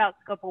talk about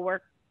scope of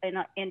work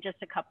in just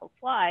a couple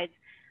slides.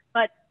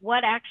 But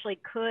what type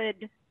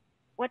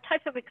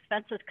of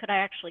expenses could I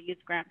actually use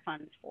grant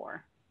funds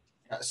for?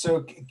 So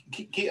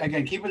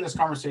again, keeping this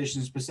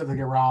conversation specific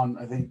around,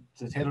 I think,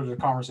 to tailor the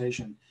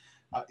conversation.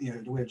 we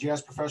have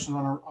GIS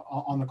professionals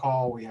on the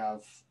call. We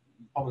have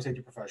public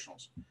safety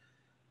professionals.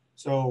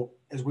 So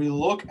as we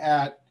look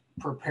at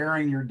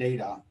preparing your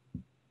data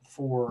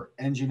for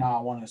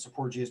NG9-1-1 and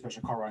support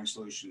geospatial car routing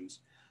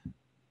solutions,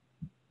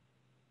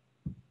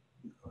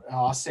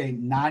 I'll say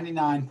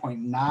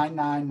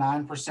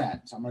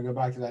 99.999%. So I'm going to go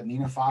back to that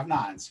NENA 5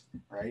 nines,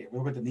 right? If we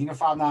look at the NENA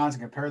 5 nines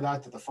and compare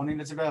that to the funding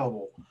that's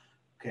available,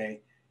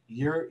 okay,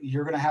 you're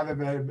going to have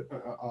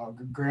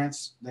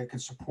grants that can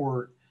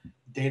support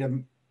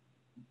data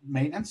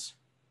maintenance,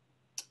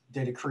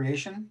 data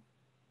creation,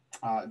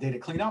 data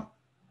cleanup,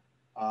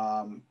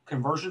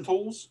 conversion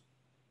tools,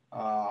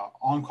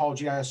 on-call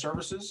GIS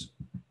services,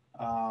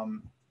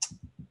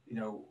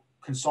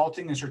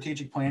 consulting and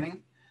strategic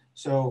planning.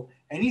 So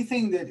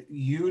anything that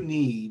you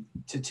need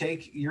to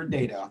take your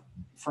data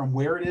from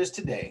where it is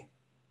today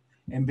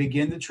and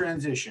begin the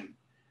transition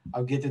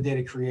of get the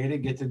data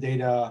created, get the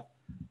data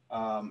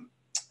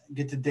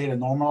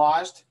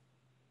normalized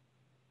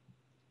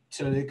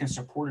so that it can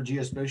support a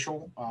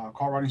geospatial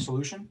call routing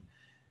solution,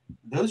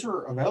 those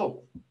are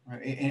available.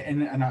 Right?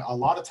 And a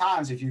lot of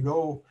times, if you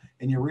go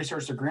and you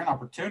research the grant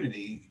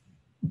opportunity,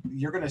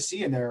 you're going to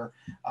see in there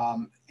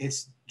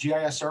it's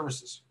GIS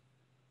services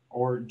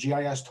or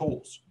GIS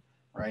tools,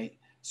 right?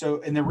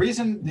 So, and the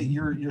reason that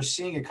you're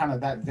seeing it kind of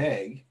that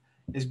vague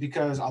is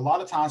because a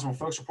lot of times when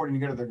folks are putting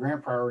together the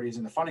grant priorities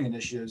and the funding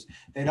initiatives,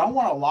 they don't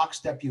want to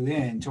lockstep you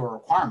into a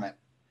requirement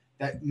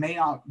that may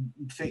not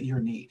fit your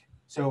need.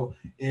 So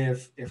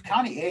if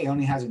County A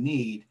only has a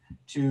need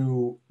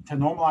to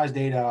normalize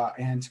data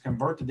and to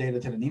convert the data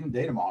to the NENA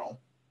data model,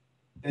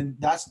 then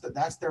that's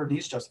their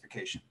needs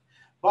justification.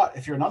 But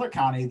if you're another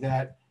county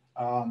that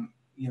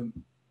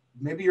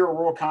maybe you're a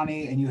rural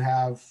county and you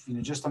have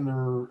just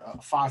under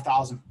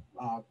 5,000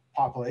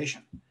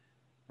 population,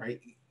 right?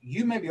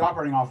 You may be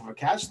operating off of a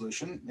CAD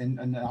solution,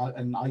 and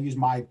I'll use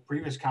my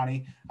previous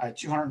county. I had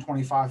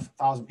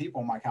 225,000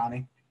 people in my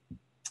county.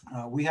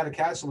 We had a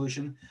CAD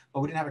solution, but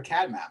we didn't have a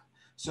CAD map.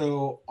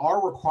 So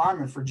our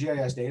requirement for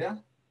GIS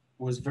data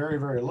was very,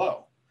 very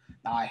low.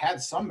 Now I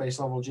had some base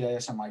level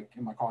GIS in my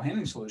call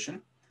handling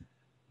solution,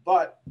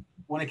 but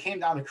when it came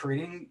down to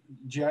creating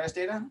GIS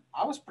data,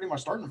 I was pretty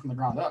much starting from the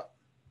ground up.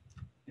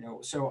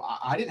 So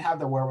I didn't have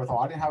the wherewithal.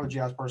 I didn't have a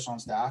GIS person on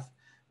staff.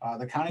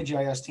 The county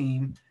GIS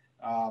team,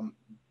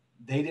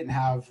 they didn't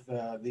have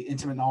the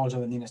intimate knowledge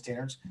of the NENA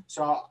standards.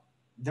 So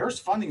there's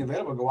funding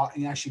available to go out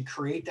and actually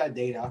create that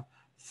data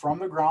from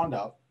the ground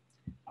up,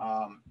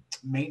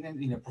 maintenance,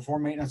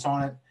 perform maintenance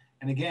on it.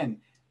 And again,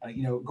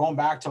 going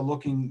back to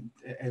looking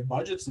at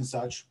budgets and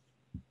such,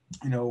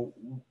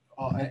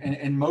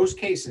 in most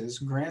cases,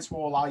 grants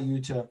will allow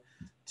you to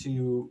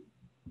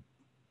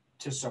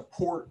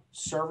support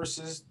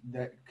services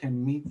that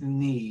can meet the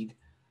need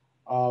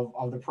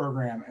of the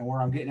program. And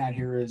where I'm getting at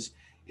here is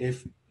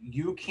if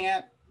your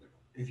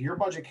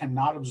budget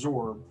cannot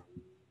absorb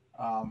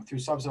through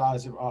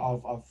subsidized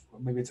of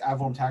maybe it's ad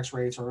valorem tax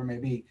rates, or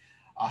maybe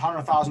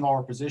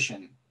 $100,000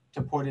 position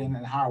to put in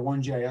and hire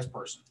one GIS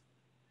person,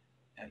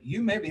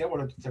 you may be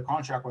able to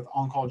contract with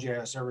on-call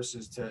GIS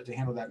services to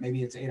handle that.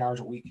 Maybe it's 8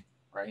 hours a week,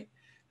 right?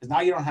 Because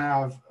now you don't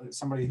have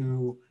somebody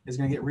who is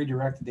going to get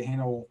redirected to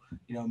handle,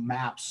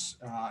 maps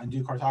and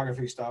do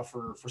cartography stuff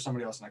for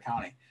somebody else in the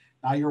county.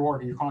 Now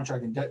you're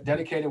contracting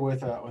dedicated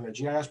with a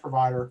GIS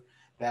provider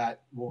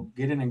that will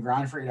get in and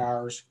grind for 8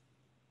 hours,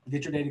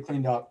 get your data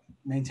cleaned up,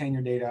 maintain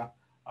your data,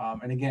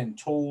 and again,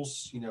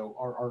 tools.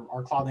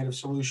 Our cloud native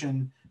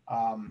solution.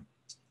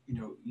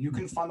 You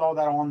can fund all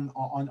that on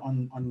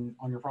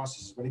your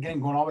processes. But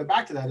again, going all the way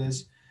back to that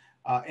is.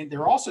 And there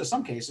are also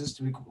some cases,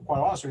 to be quite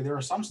honest with you, there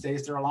are some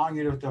states that are allowing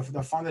you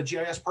to fund a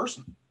GIS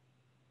person.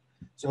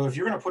 So if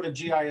you're going to put a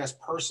GIS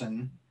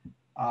person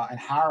and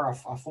hire a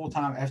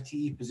full-time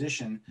FTE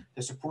position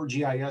to support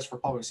GIS for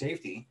public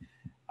safety,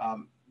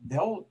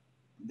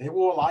 they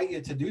will allow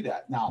you to do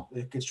that. Now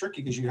it gets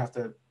tricky because you have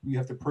to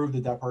prove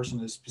that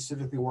person is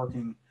specifically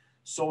working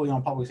solely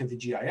on public safety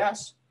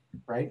GIS,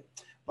 right?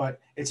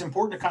 But it's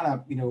important to kind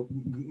of,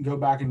 go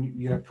back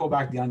and peel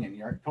back the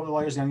onion, peel the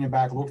layers of the onion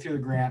back, look through the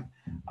grant.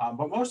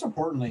 But most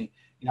importantly,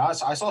 I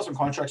saw some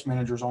contracts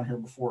managers on here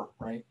before,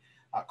 right?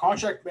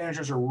 Contract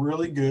managers are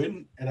really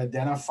good at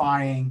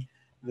identifying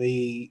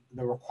the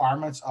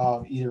requirements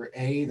of either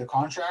A, the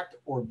contract,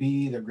 or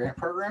B, the grant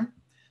program,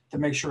 to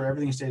make sure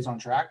everything stays on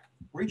track.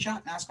 Reach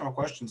out and ask them a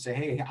question. Say,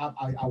 hey,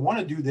 I want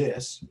to do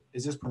this.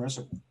 Is this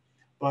permissible?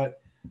 But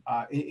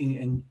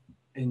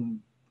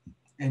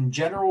in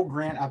general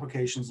grant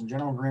applications and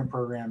general grant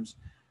programs,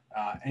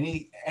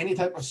 any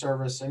type of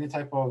service, any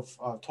type of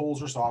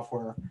tools or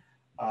software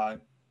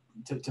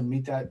to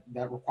meet that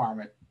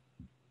requirement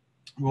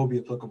will be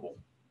applicable.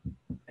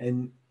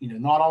 And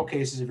not all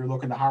cases, if you're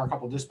looking to hire a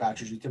couple of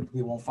dispatchers, you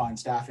typically won't find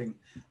staffing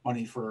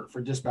money for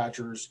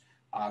dispatchers,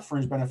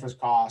 fringe benefits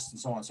costs, and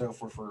so on and so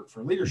forth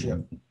for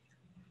leadership.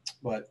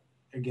 But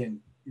again,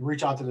 you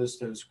reach out to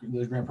those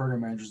grant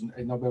program managers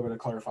and they'll be able to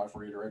clarify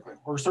for you directly.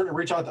 Or certainly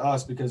reach out to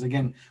us, because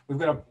again, we've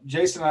got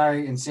Jason and I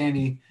and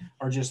Sandy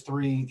are just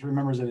three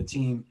members of the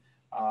team.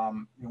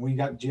 And we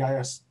got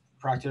GIS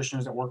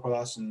practitioners that work with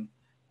us, and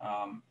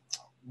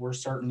we're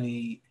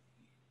certainly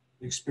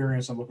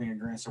experienced in looking at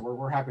grants. So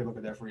we're happy to look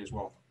at that for you as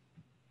well.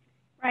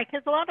 Right,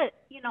 because a lot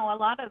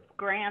of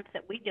grants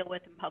that we deal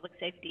with in public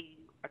safety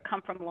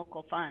come from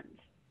local funds.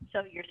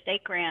 So your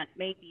state grant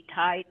may be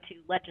tied to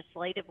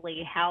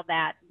legislatively how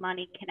that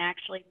money can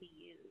actually be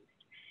used.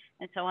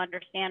 And so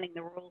understanding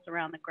the rules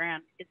around the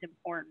grant is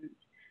important,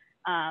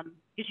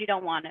 because you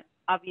don't want it,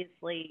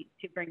 obviously,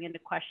 to bring into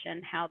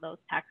question how those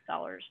tax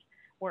dollars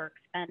were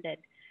expended.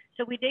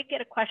 So we did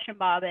get a question,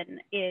 Bob, and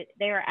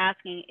they are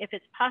asking if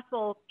it's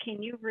possible,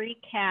 can you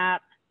recap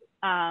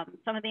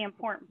some of the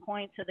important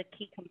points of the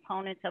key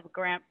components of a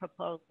grant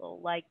proposal,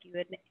 like you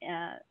had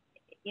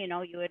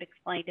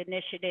explained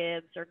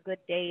initiatives or good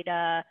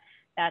data,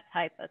 that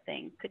type of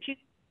thing. Could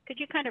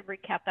you kind of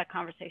recap that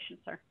conversation,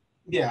 sir?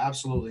 Yeah,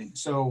 absolutely.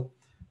 So,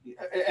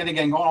 and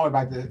again, going all the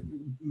way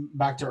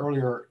back to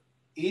earlier,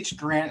 each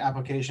grant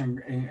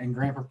application and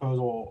grant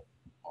proposal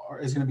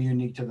is going to be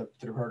unique to the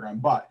program.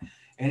 But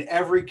in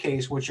every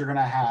case, what you're going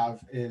to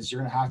have is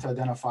you're going to have to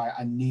identify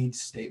a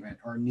needs statement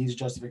or needs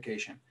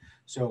justification.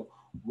 So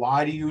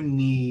why do you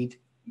need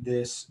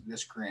this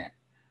grant?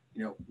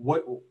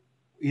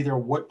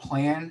 What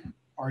plan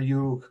are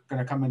you going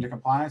to come into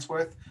compliance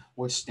with?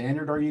 What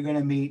standard are you going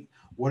to meet?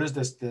 What is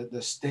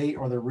the state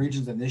or the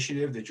region's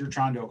initiative that you're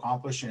trying to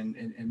accomplish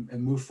and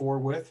move forward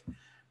with,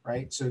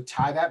 right? So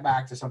tie that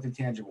back to something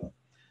tangible.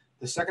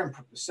 The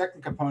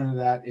second component of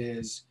that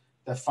is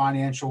the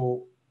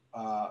financial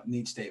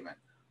need statement.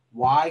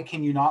 Why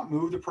can you not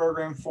move the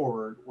program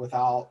forward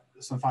without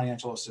some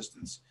financial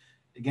assistance?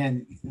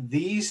 Again,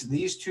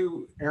 these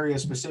two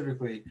areas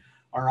specifically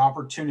are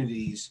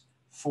opportunities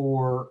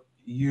for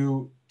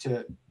you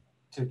to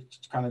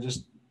kind of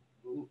just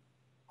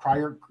cry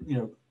your,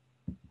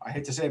 I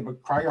hate to say it,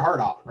 but cry your heart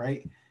out,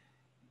 right?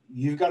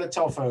 You've got to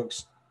tell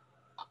folks,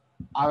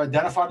 I've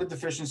identified the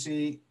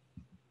deficiency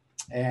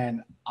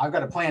and I've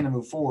got a plan to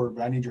move forward,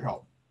 but I need your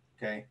help.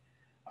 Okay.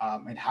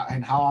 And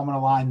how I'm going to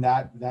align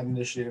that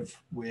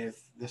initiative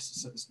with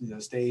this,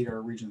 state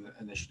or region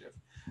initiative.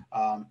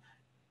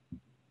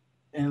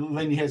 And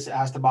Lynn has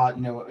asked about,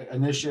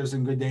 initiatives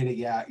and good data.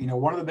 Yeah.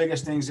 One of the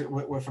biggest things that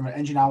from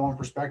an NG9-1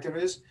 perspective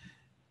is,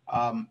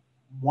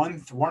 one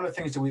of the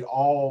things that we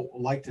all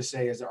like to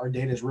say is that our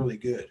data is really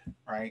good,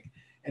 right?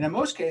 And in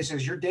most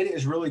cases, your data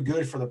is really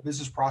good for the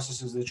business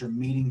processes that you're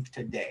meeting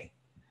today.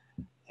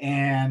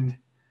 And,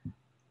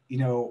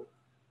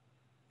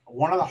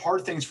 one of the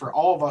hard things for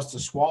all of us to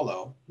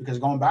swallow, because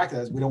going back to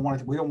that, is we don't want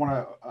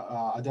to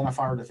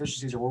identify our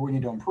deficiencies or where we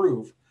need to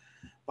improve.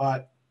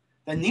 But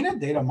the NENA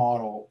data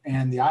model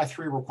and the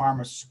I3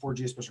 requirements to support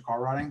geospatial call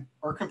routing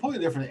are completely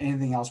different than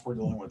anything else we're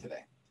dealing with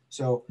today.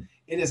 So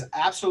it is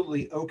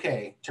absolutely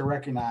okay to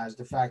recognize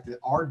the fact that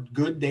our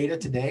good data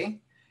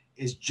today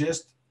is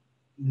just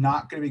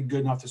not going to be good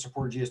enough to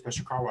support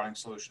geospatial call routing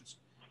solutions.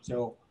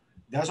 So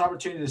that's an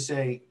opportunity to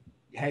say,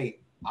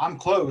 hey, I'm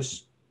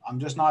close, I'm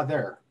just not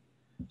there.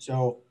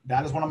 So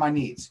that is one of my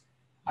needs.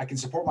 I can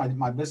support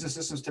my business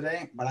systems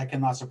today, but I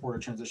cannot support a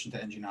transition to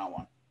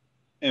NG9-1.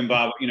 And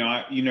Bob,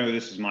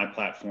 this is my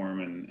platform,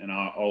 and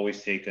I'll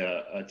always take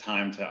a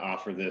time to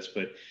offer this,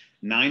 but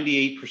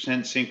 98%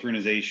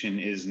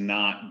 synchronization is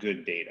not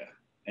good data.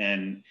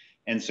 And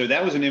so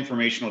that was an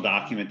informational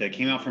document that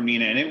came out from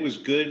NENA, and it was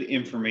good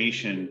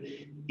information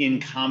in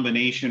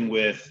combination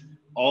with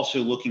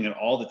also looking at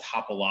all the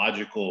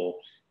topological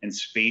and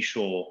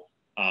spatial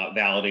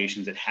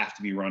validations that have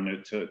to be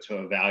run to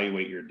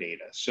evaluate your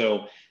data.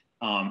 So,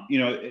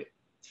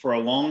 for a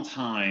long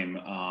time,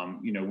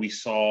 we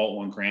saw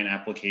on grant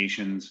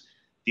applications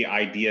the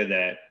idea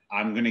that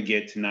I'm going to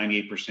get to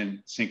 98%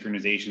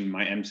 synchronization in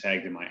my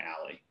MSAG to my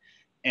alley.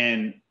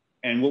 And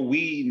what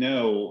we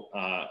know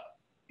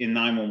in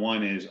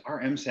 911 is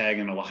our MSAG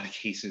in a lot of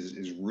cases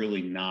is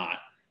really not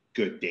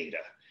good data.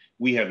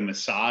 We have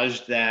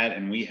massaged that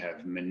and we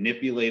have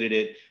manipulated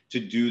it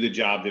to do the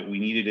job that we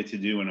needed it to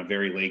do in a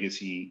very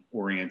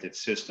legacy-oriented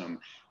system.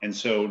 And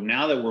so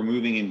now that we're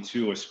moving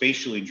into a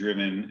spatially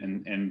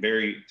driven and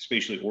very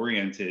spatially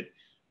oriented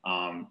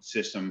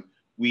system,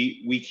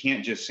 we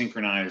can't just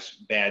synchronize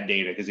bad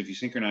data, because if you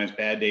synchronize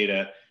bad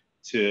data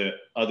to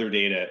other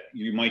data,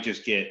 you might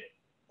just get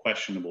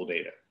questionable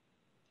data.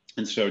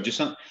 And so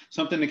just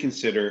something to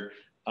consider.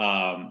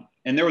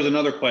 And there was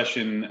another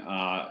question,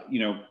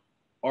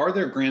 are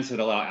there grants that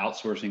allow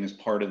outsourcing as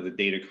part of the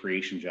data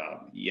creation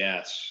job?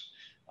 Yes.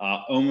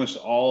 Almost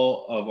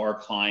all of our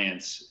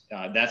clients,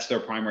 that's their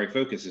primary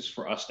focus, is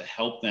for us to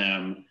help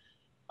them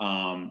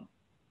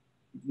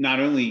not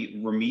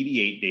only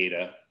remediate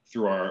data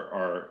through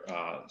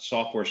our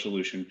software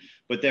solution,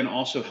 but then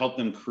also help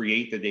them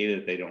create the data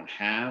that they don't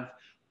have,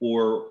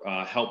 or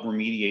help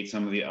remediate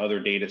some of the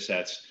other data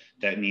sets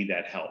that need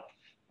that help.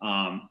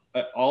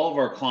 All of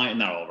our clients,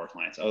 not all of our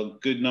clients, a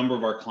good number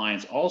of our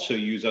clients also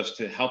use us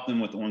to help them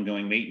with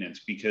ongoing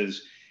maintenance,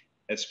 because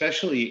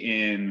especially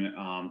in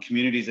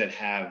communities that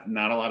have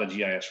not a lot of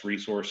GIS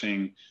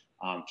resourcing,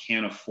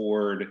 can't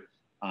afford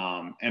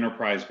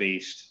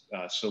enterprise-based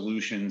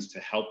solutions to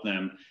help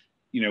them,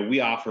 we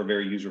offer a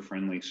very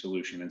user-friendly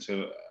solution. And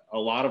so a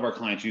lot of our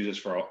clients use us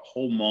for a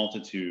whole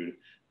multitude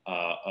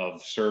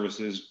of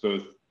services,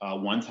 both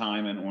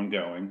one-time and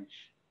ongoing.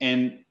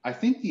 And I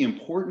think the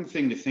important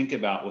thing to think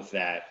about with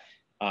that,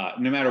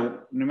 no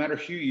matter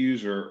who you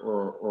use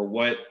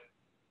or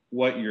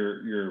what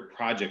your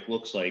project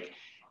looks like,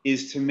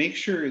 is to make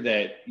sure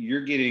that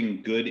you're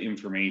getting good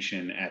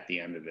information at the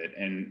end of it,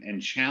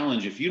 and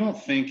challenge if you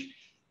don't think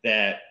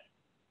that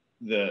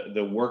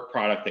the work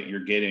product that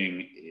you're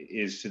getting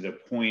is to the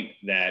point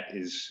that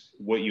is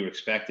what you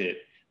expected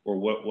or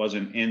what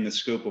wasn't in the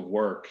scope of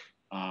work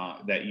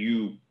that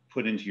you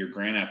put into your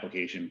grant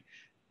application.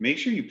 Make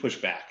sure you push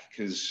back,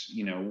 because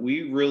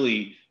we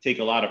really take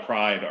a lot of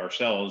pride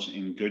ourselves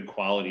in good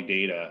quality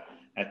data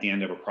at the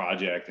end of a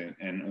project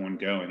and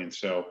ongoing. And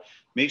so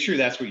make sure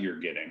that's what you're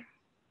getting.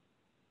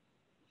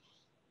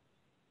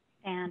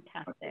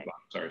 Fantastic.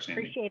 Sorry,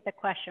 Sandy. Appreciate the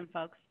question,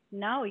 folks.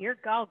 No, you're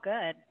all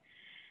good.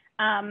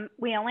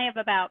 We only have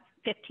about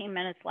 15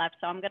 minutes left,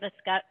 so I'm going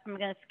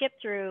to skip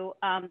through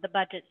the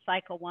budget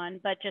cycle one.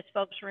 But just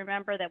folks,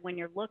 remember that when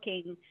you're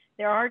looking,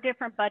 there are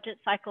different budget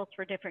cycles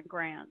for different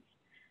grants.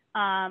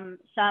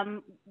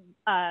 Some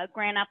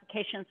grant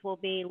applications will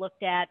be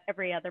looked at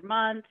every other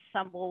month.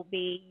 Some will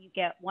be you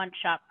get one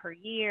shot per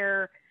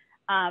year.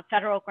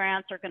 Federal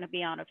grants are going to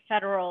be on a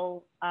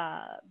federal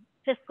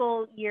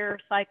fiscal year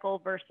cycle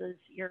versus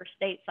your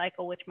state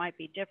cycle, which might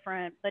be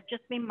different. But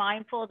just be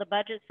mindful of the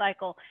budget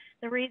cycle.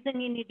 The reason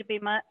you need to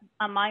be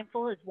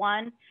mindful is,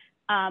 one,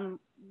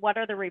 what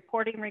are the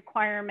reporting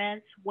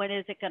requirements? When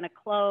is it going to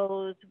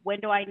close? When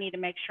do I need to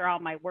make sure all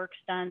my work's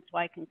done so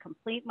I can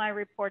complete my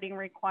reporting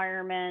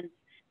requirements?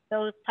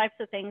 Those types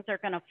of things are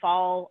going to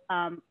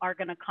are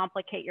going to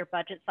complicate your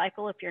budget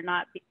cycle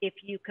if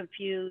you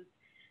confuse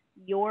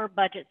your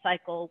budget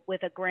cycle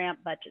with a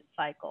grant budget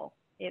cycle.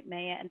 It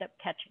may end up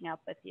catching up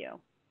with you.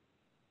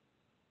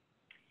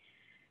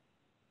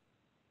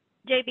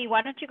 JB,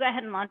 why don't you go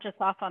ahead and launch us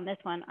off on this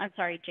one? I'm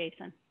sorry,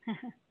 Jason.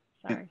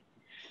 Sorry.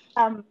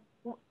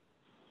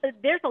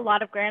 There's a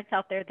lot of grants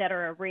out there that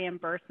are a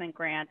reimbursement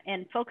grant,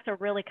 and folks are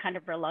really kind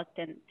of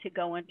reluctant to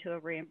go into a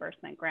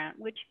reimbursement grant.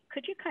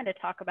 Could you kind of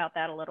talk about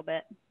that a little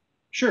bit?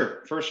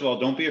 Sure. First of all,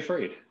 don't be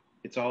afraid.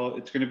 It's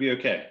going to be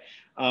okay.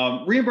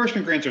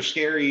 Reimbursement grants are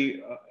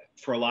scary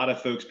for a lot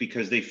of folks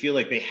because they feel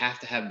like they have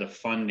to have the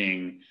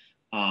funding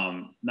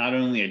not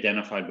only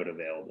identified but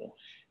available.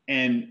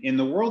 And in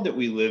the world that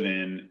we live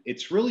in,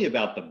 it's really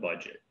about the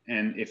budget.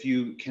 And if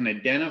you can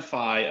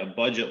identify a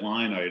budget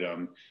line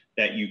item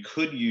that you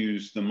could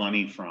use the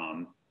money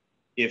from,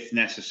 if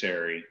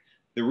necessary,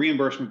 the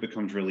reimbursement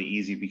becomes really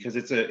easy because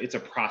it's a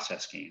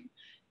process game.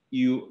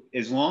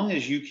 As long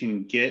as you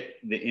can get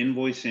the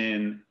invoice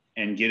in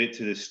and get it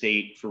to the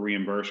state for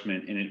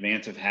reimbursement in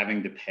advance of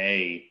having to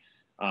pay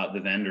the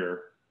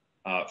vendor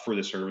for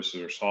the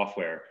services or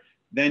software,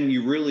 then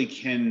you really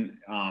can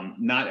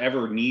not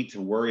ever need to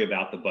worry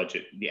about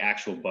the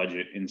actual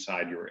budget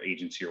inside your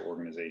agency or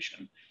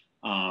organization.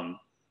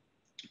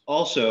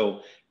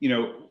 Also,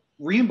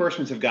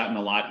 reimbursements have gotten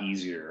a lot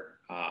easier,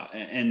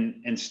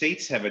 and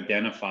states have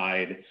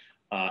identified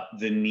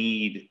the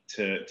need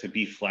to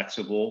be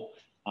flexible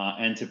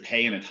and to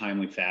pay in a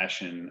timely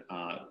fashion,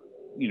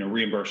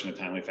 reimburse in a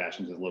timely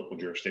fashion to the local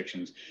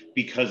jurisdictions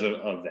because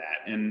of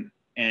that.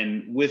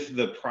 And with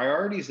the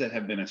priorities that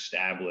have been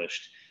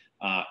established,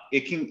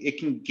 it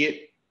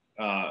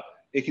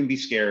can be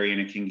scary,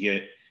 and it can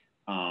get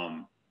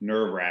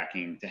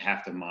nerve-wracking to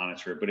have to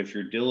monitor it. But if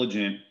you're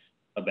diligent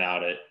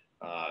about it,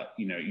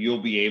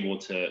 you'll be able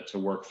to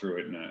work through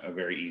it in a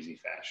very easy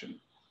fashion.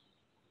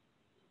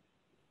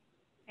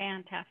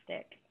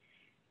 Fantastic.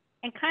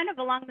 And kind of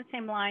along the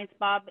same lines,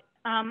 Bob,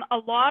 a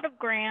lot of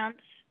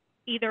grants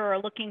either are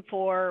looking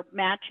for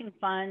matching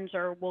funds,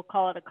 or we'll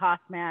call it a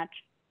cost match.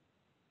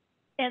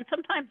 And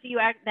sometimes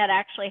that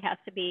actually has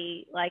to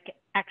be like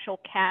actual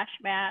cash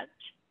match,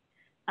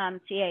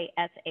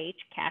 CASH,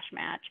 cash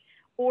match,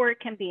 or it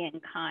can be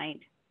in kind.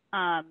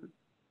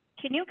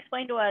 Can you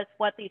explain to us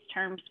what these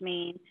terms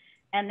mean?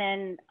 And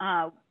then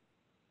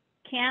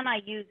can I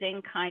use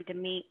in kind to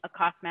meet a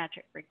cost match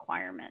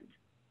requirement?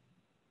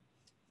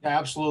 Yeah,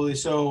 absolutely.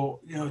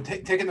 So,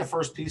 taking the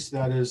first piece of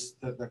that is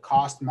the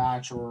cost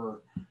match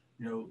or,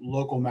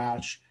 local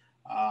match.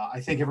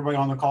 I think everybody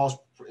on the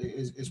call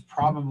is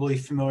probably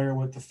familiar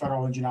with the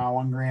federal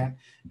NG9-1-1 grant.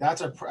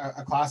 That's a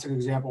classic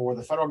example where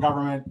the federal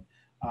government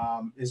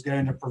is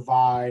going to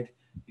provide,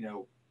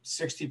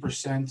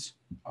 60%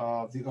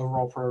 of the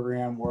overall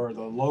program, where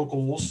the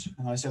locals,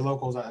 and I say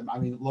locals, I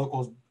mean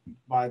locals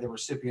by the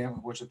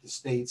recipient, which is the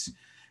states,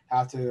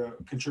 have to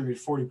contribute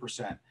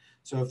 40%.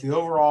 So if the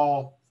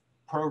overall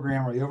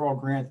program or the overall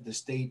grant that the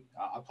state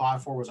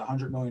applied for was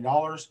 $100 million,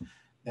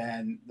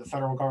 then the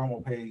federal government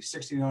will pay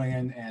 $60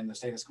 million and the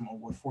state has come up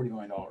with $40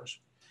 million.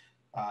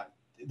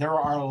 There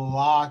are a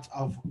lot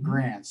of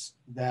grants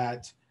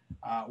that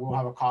will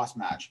have a cost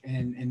match,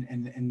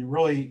 and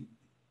really,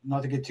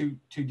 not to get too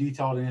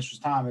detailed in interest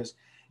of time, is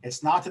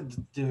it's not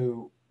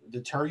to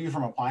deter you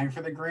from applying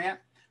for the grant,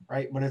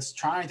 right? But it's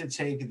trying to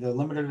take the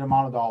limited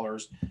amount of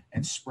dollars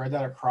and spread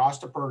that across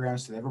the program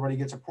so that everybody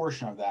gets a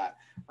portion of that,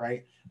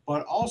 right?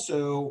 But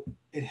also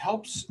it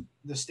helps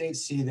the state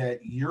see that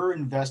you're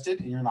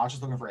invested and you're not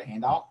just looking for a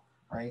handout,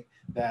 right?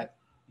 That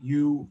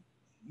you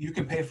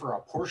can pay for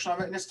a portion of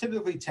it, and it's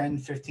typically 10,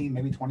 15,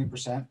 maybe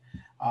 20%.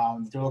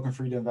 They're looking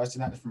for you to invest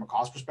in that from a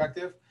cost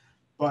perspective.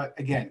 But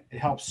again, it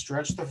helps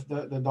stretch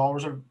the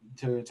dollars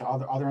to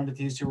other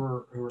entities who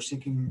are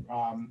seeking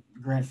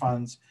grant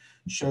funds,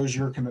 shows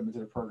your commitment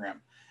to the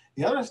program.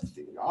 The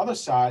other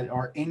side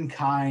are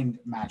in-kind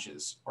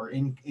matches or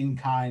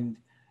in-kind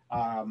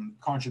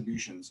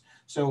contributions.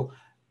 So,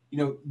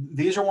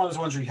 these are one of those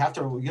ones where you have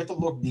to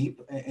look deep,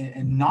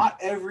 and not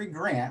every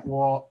grant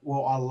will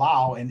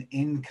allow an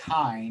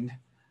in-kind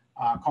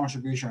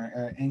contribution or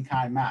an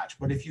in-kind match.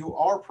 But if you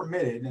are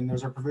permitted, and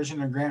there's a provision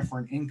in a grant for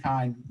an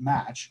in-kind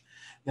match,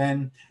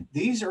 then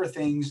these are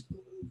things,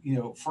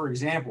 for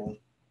example,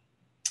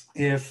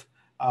 if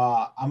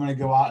I'm going to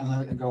go out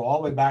and go all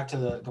the way back to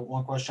the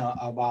one question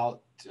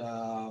about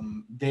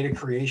data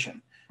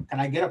creation.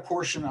 Can I get a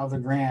portion of the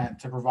grant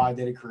to provide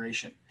data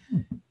creation?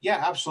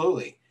 Yeah,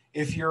 absolutely.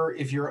 If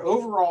your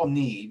overall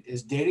need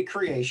is data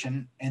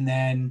creation, and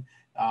then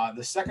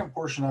the second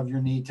portion of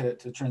your need to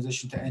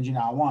transition to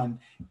NG9-1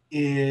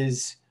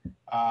 is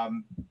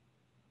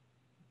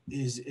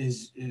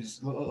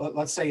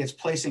let's say it's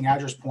placing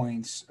address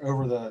points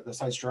over the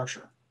site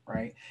structure,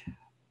 right?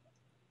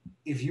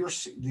 If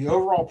the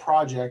overall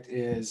project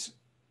is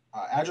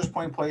address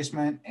point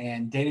placement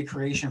and data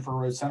creation for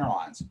road center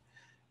lines,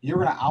 you're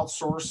going to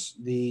outsource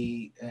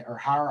or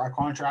hire a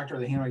contractor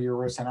to handle your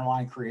road center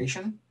line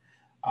creation.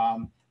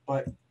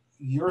 But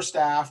your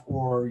staff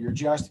or your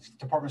GIS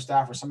department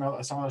staff or some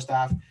other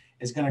staff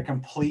is going to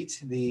complete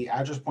the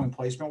address point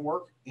placement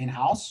work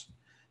in-house.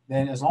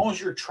 Then as long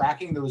as you're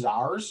tracking those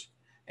hours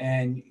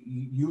and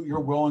you're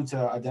willing to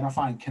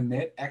identify and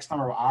commit X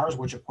number of hours,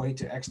 which equate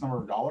to X number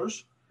of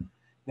dollars,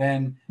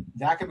 then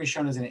that can be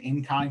shown as an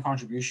in-kind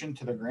contribution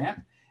to the grant.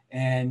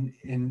 And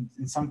in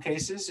some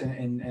cases,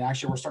 and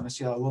actually we're starting to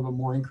see a little bit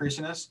more increase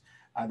in this,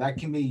 that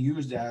can be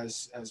used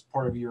as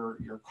part of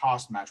your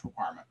cost match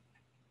requirement.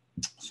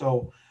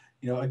 So,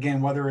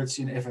 again, whether it's,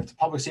 if it's a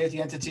public safety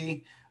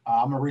entity,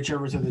 I'm going to reach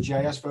over to the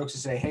GIS folks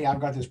and say, hey, I've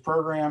got this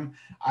program.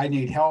 I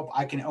need help.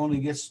 I can only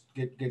get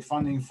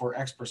funding for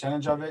X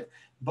percentage of it,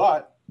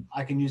 but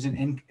I can use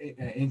an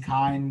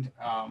in-kind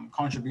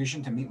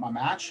contribution to meet my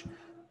match.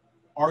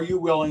 Are you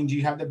willing? Do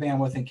you have the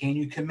bandwidth? And can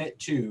you commit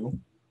to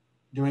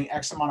doing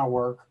X amount of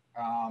work,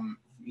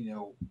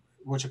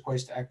 which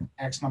equates to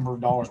X number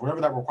of dollars,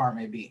 whatever that requirement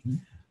may be.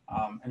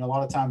 And a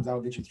lot of times that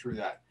will get you through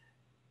that.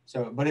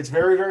 So, but it's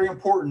very, very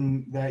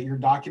important that your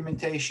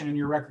documentation and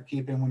your record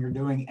keeping when you're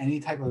doing any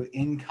type of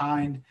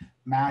in-kind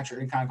match or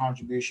in-kind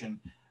contribution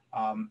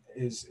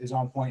is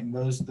on point. And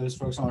those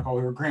folks on the call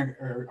who are grant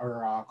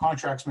or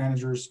contracts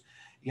managers,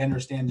 you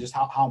understand just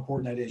how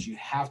important that is. You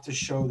have to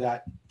show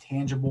that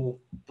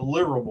tangible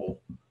deliverable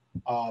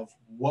of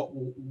what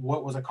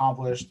was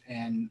accomplished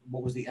and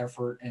what was the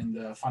effort and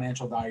the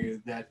financial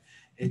value that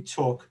it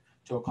took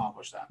to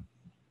accomplish that.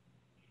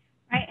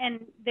 Right,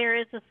 and there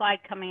is a slide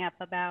coming up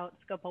about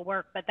scope of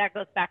work, but that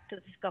goes back to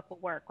the scope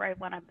of work, right?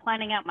 When I'm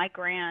planning out my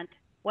grant,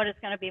 what is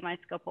going to be my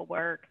scope of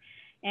work?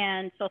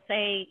 And so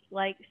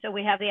so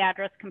we have the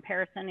address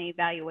comparison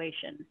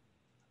evaluation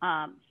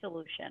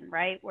solution,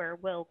 right? Where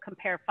we'll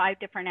compare 5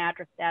 different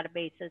address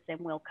databases and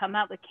we'll come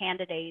up with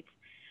candidates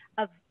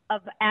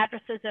of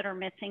addresses that are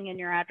missing in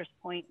your address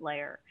point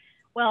layer.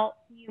 Well,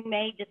 you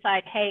may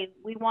decide, hey,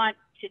 we want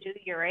to do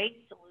your A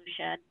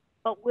solution,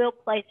 but we'll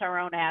place our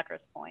own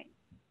address point.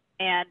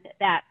 And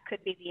that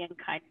could be the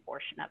in-kind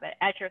portion of it.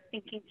 As you're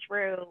thinking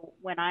through,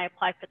 when I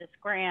apply for this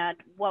grant,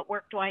 what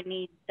work do I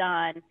need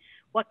done?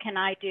 What can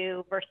I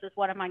do versus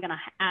what am I going to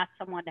ask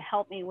someone to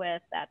help me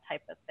with, that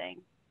type of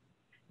thing.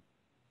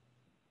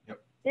 Yep.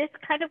 This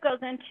kind of goes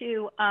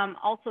into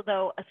also,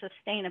 though, a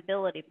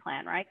sustainability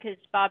plan, right? Because,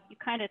 Bob, you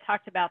kind of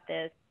talked about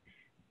this.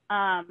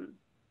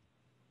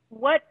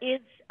 What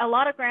is, a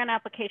lot of grant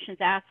applications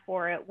ask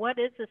for it. What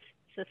is a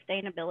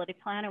sustainability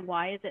plan and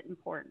why is it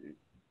important?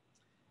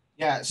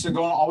 Yeah, so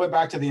going all the way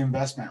back to the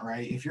investment,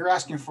 right? If you're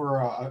asking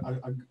for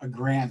a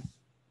grant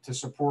to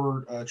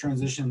support a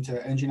transition to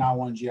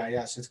NG9-1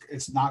 GIS,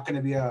 it's not going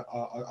to be a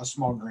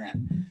small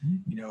grant.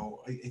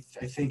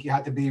 I think you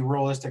have to be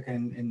realistic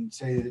and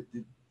say that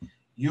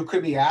you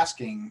could be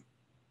asking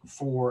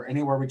for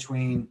anywhere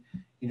between,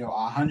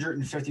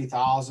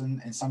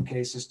 $150,000 in some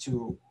cases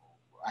to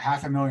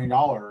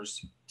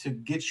 $500,000 to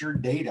get your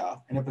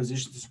data in a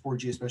position to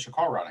support geospatial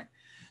call routing.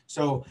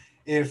 So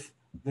if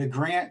the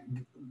grant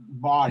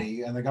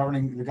body and the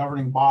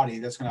governing body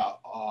that's going to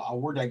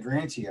award that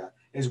grant to you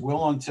is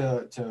willing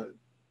to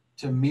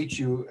meet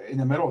you in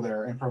the middle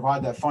there and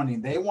provide that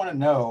funding, they want to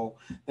know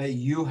that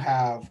you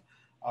have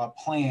a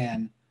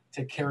plan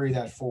to carry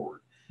that forward.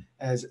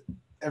 As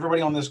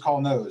everybody on this call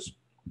knows,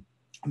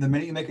 the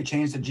minute you make a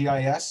change to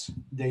GIS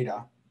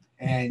data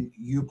and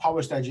you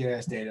publish that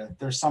GIS data,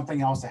 there's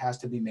something else that has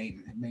to be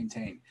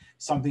maintained.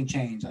 Something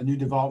changed. A new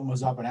development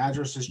was up, an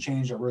address has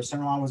changed, a road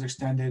center line was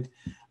extended,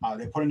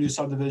 they put a new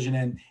subdivision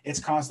in. It's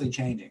constantly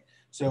changing.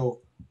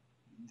 So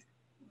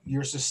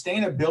your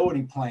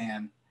sustainability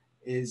plan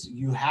is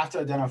you have to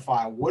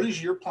identify what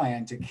is your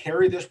plan to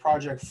carry this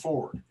project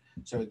forward.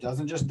 So it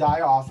doesn't just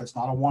die off. It's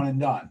not a one and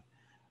done,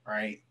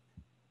 right?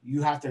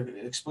 You have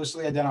to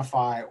explicitly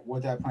identify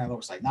what that plan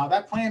looks like. Now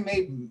that plan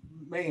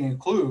may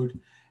include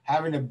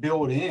having to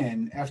build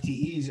in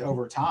FTEs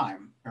over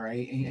time,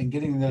 right? And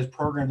getting those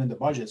programmed into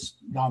budgets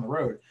down the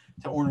road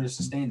to order to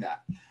sustain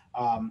that.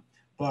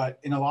 But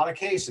in a lot of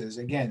cases,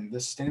 again, the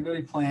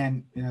sustainability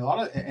plan in a lot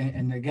of,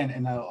 and again,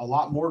 in a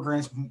lot more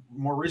grants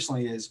more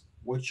recently is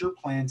what's your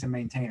plan to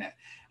maintain it?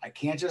 I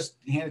can't just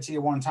hand it to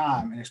you one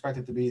time and expect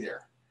it to be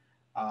there.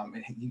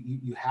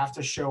 You have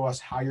to show us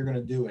how you're going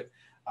to do it.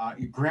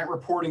 Grant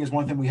reporting is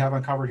one thing we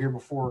haven't covered here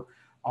before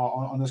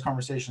on this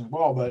conversation as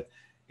well. But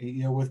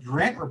with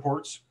grant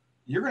reports,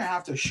 you're going to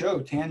have to show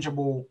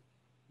tangible.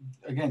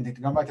 Again, to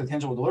come back to the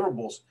tangible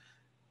deliverables.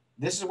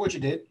 This is what you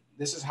did.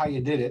 This is how you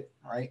did it,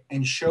 right?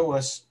 And show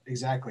us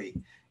exactly.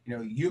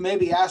 You may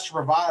be asked to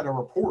provide a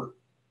report,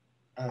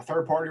 a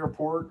third-party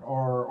report,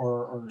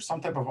 or some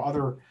type of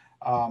other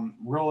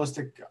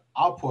realistic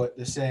output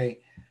to say,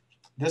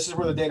 this is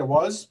where the data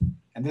was,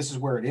 and this is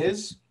where it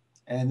is,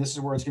 and this is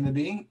where it's going to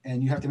be,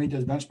 and you have to meet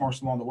those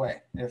benchmarks along the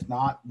way. If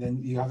not,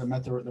 then you haven't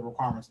met the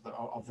requirements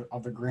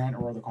of the grant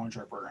or the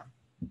contract program.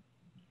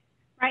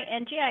 Right,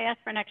 and GIS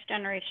for Next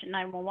Generation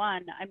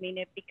 911, I mean,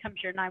 it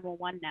becomes your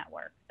 911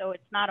 network, so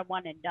it's not a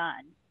one and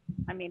done.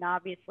 I mean,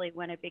 obviously,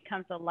 when it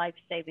becomes a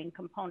life-saving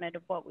component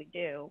of what we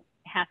do,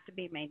 it has to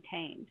be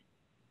maintained.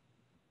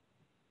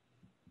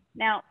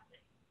 Now,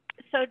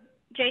 so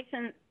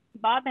Jason,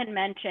 Bob had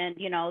mentioned,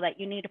 that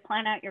you need to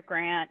plan out your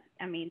grant.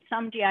 I mean,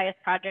 some GIS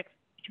projects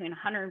between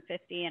 $150,000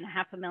 and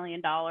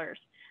 $500,000.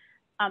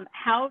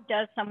 How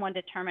does someone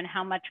determine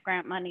how much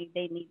grant money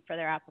they need for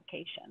their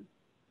application?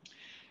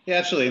 Yeah,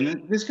 absolutely.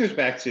 And this goes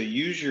back to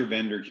use your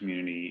vendor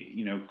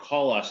community,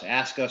 call us,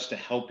 ask us to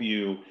help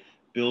you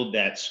build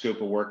that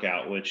scope of work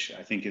out, which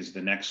I think is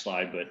the next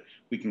slide, but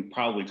we can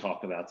probably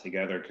talk about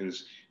together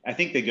because I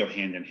think they go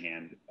hand in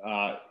hand.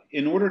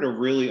 In order to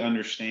really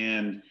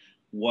understand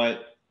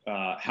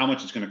how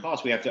much it's going to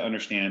cost, we have to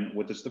understand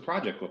what does the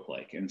project look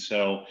like. And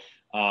so,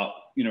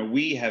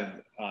 we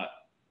have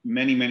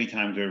many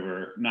times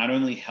over not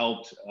only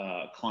helped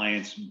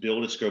clients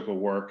build a scope of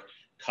work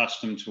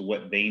custom to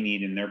what they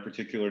need in their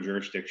particular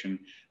jurisdiction,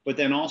 but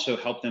then also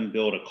help them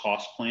build a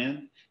cost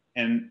plan.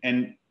 And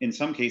in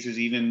some cases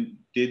even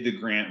did the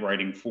grant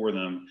writing for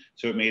them.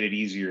 So it made it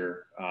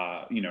easier,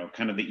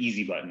 kind of the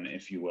easy button,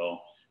 if you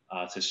will,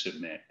 to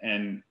submit.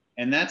 And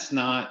that's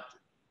not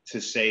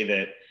to say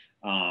that,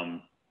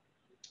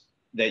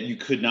 that you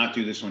could not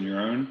do this on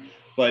your own,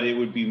 but it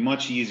would be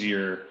much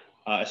easier,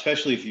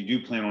 especially if you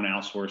do plan on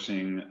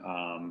outsourcing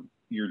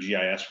your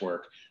GIS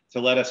work, to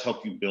let us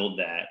help you build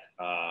that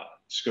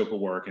scope of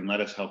work and let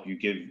us help you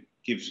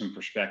give some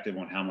perspective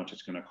on how much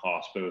it's going to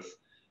cost, both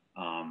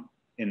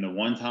in the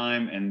one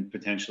time and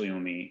potentially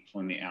on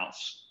the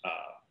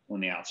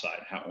outside,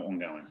 how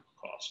ongoing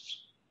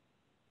costs.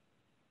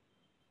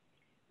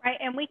 Right,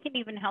 and we can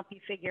even help you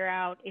figure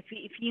out if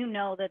you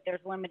know that there's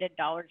limited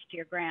dollars to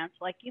your grants,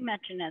 like you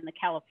mentioned in the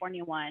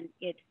California one,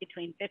 it's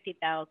between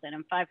 $50,000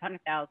 and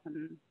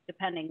 $500,000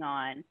 depending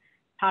on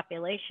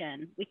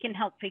population. We can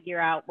help figure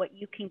out what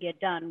you can get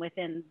done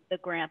within the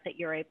grant that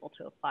you're able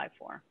to apply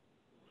for.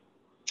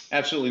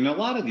 Absolutely. And a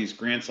lot of these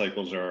grant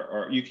cycles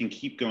are you can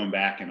keep going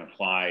back and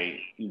apply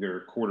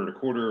either quarter to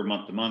quarter,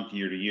 month to month,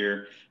 year to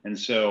year. And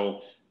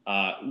so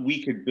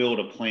we could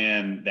build a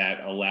plan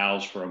that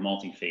allows for a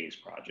multi-phase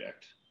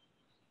project.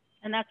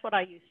 And that's what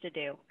I used to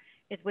do,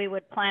 is we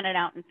would plan it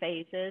out in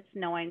phases,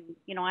 knowing,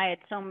 I had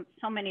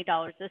so many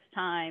dollars this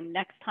time,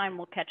 next time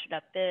we'll catch it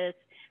up this.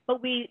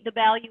 But the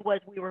value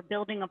was we were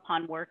building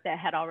upon work that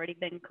had already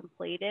been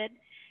completed.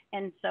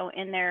 And so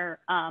in there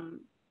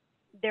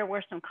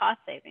were some cost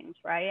savings,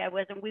 right?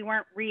 We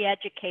weren't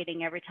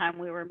re-educating every time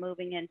we were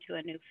moving into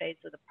a new phase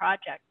of the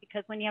project,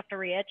 because when you have to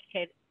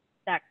re-educate,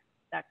 that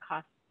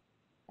costs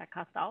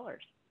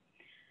dollars.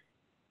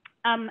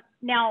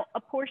 Now a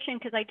portion,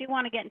 because I do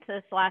want to get into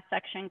this last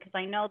section, because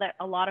I know that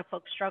a lot of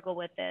folks struggle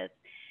with this.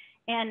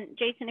 And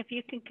Jason, if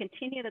you can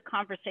continue the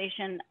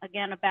conversation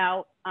again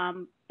about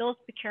those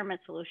procurement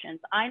solutions.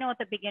 I know at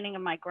the beginning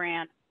of my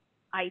grant,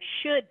 I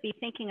should be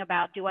thinking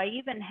about, do I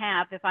even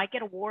have, if I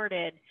get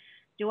awarded,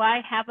 do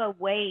I have a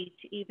way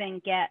to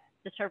even get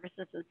the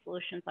services and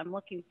solutions I'm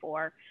looking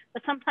for?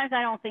 But sometimes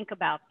I don't think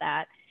about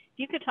that. If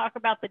you could talk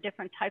about the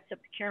different types of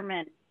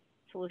procurement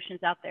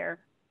solutions out there,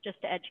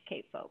 just to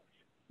educate folks.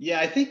 Yeah,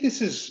 I think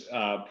this is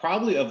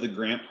probably of the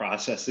grant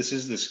process, this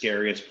is the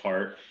scariest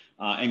part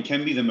and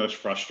can be the most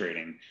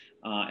frustrating.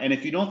 And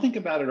if you don't think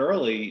about it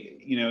early,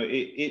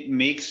 it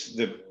makes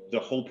the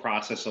whole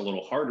process a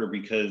little harder,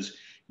 because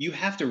you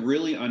have to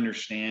really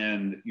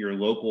understand your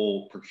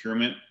local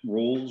procurement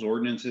rules,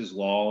 ordinances,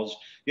 laws.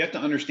 You have to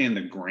understand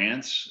the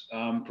grants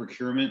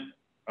procurement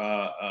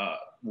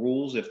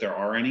rules, if there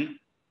are any,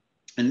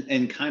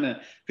 and kind of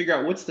figure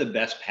out what's the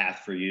best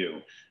path for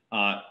you.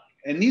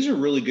 and these are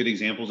really good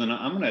examples, and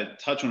I'm going to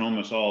touch on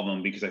almost all of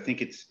them because I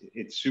think it's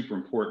super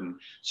important.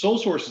 Sole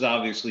source is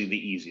obviously the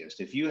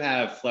easiest. If you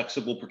have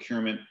flexible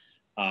procurement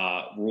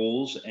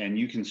rules and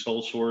you can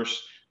sole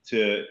source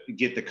to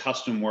get the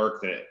custom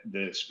work,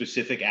 the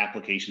specific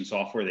application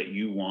software that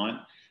you want,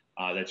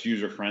 that's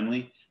user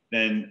friendly,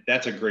 then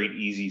that's a great,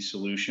 easy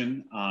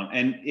solution.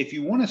 And if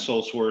you want to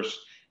sole source,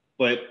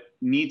 but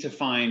need to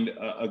find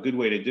a good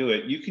way to do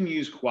it, you can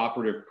use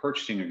cooperative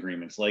purchasing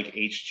agreements like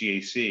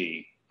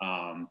HGAC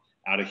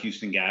out of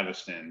Houston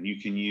Galveston.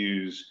 You can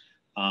use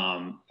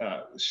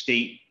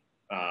state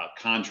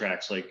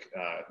contracts like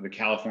the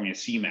California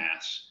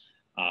CMAS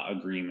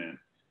agreement.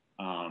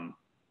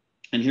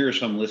 And here are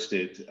some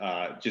listed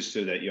just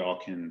so that y'all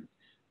can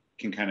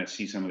kind of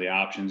see some of the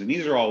options. And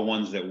these are all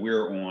ones that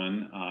we're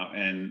on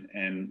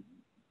and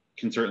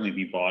can certainly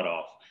be bought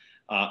off.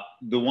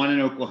 The one in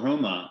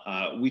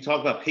Oklahoma, we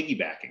talk about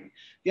piggybacking.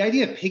 The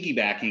idea of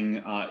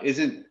piggybacking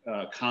isn't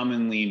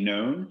commonly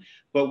known,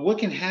 but what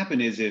can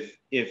happen is if,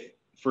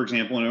 for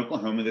example, in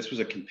Oklahoma, this was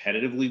a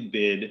competitively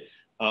bid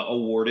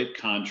awarded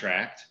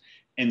contract.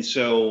 And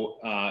so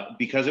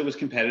because it was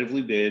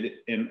competitively bid,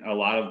 and a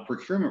lot of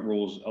procurement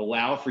rules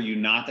allow for you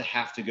not to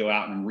have to go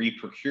out and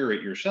re-procure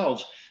it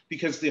yourselves,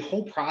 because the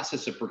whole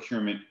process of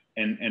procurement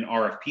and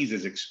RFPs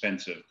is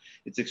expensive.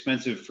 It's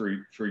expensive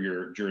for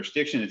your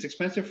jurisdiction. It's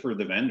expensive for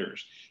the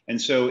vendors.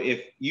 And so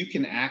if you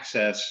can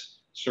access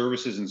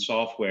services and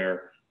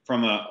software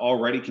from an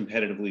already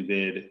competitively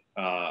bid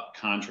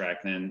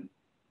contract, then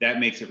that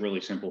makes it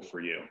really simple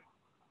for you.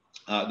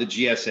 The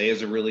GSA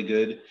is a really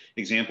good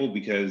example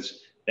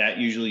because that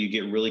usually you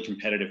get really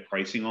competitive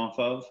pricing off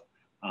of.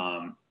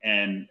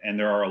 And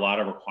there are a lot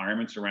of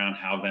requirements around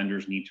how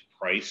vendors need to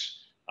price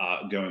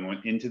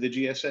going into the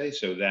GSA.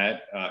 So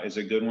that is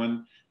a good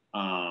one.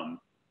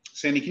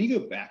 Sandy, can you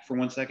go back for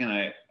 1 second?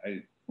 I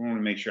want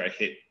to make sure I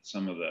hit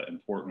some of the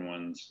important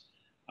ones.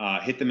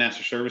 Hit the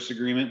master service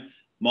agreement,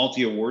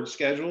 multi-award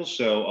schedules.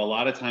 So a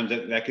lot of times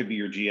that could be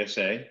your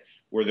GSA,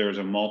 where there's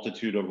a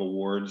multitude of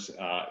awards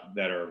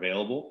that are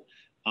available.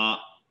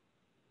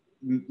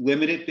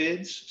 Limited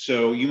bids.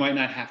 So you might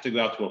not have to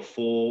go out to a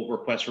full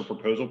request for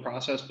proposal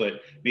process,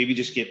 but maybe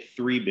just get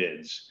 3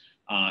 bids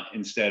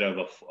instead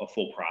of a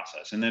full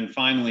process. And then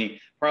finally,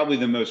 probably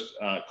the most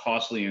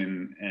costly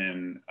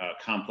and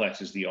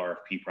complex is the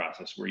RFP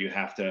process, where you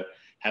have to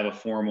have a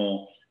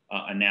formal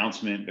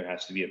announcement. There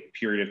has to be a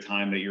period of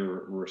time that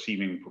you're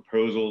receiving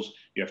proposals.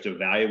 You have to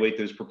evaluate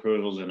those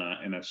proposals in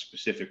a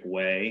specific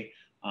way.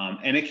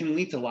 And it can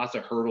lead to lots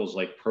of hurdles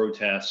like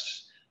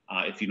protests.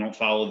 If you don't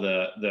follow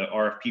the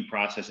RFP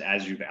process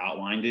as you've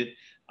outlined it,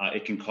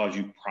 it can cause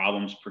you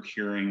problems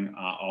procuring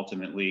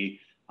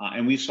ultimately.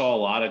 And we saw a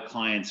lot of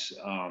clients,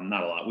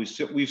 not a lot,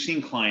 we've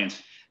seen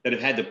clients that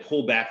have had to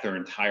pull back their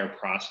entire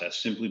process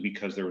simply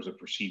because there was a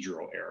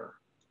procedural error.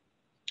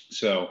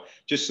 So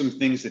just some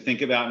things to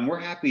think about. And we're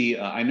happy,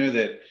 I know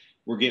that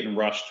we're getting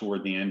rushed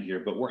toward the end here,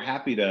 but we're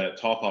happy to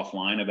talk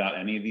offline about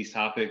any of these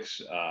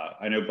topics.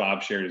 I know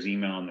Bob shared his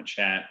email in the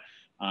chat.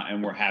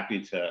 And we're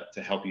happy to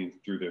help you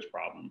through those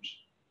problems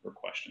or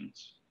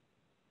questions.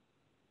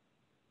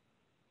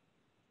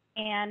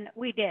 And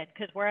we did,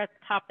 because we're at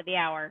the top of the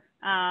hour.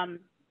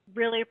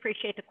 Really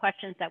appreciate the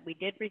questions that we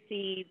did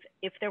receive.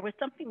 If there was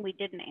something we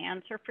didn't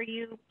answer for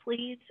you,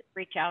 please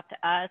reach out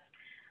to us,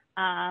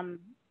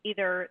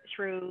 either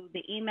through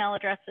the email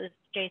addresses.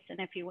 Jason,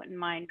 if you wouldn't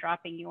mind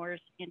dropping yours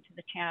into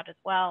the chat as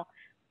well,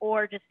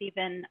 or just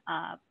even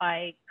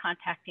by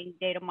contacting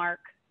Datamark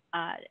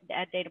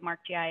at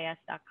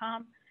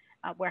datamarkgis.com.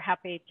 We're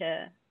happy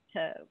to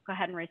go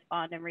ahead and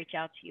respond and reach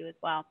out to you as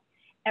well.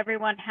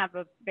 Everyone have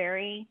a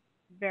very,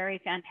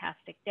 very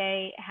fantastic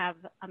day. Have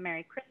a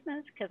Merry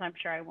Christmas, because I'm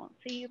sure I won't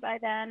see you by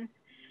then.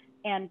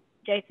 And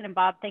Jason and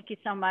Bob, thank you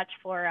so much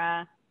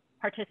for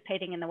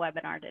participating in the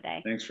webinar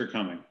today. Thanks for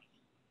coming.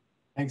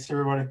 Thanks,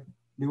 everybody.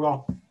 Be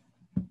well.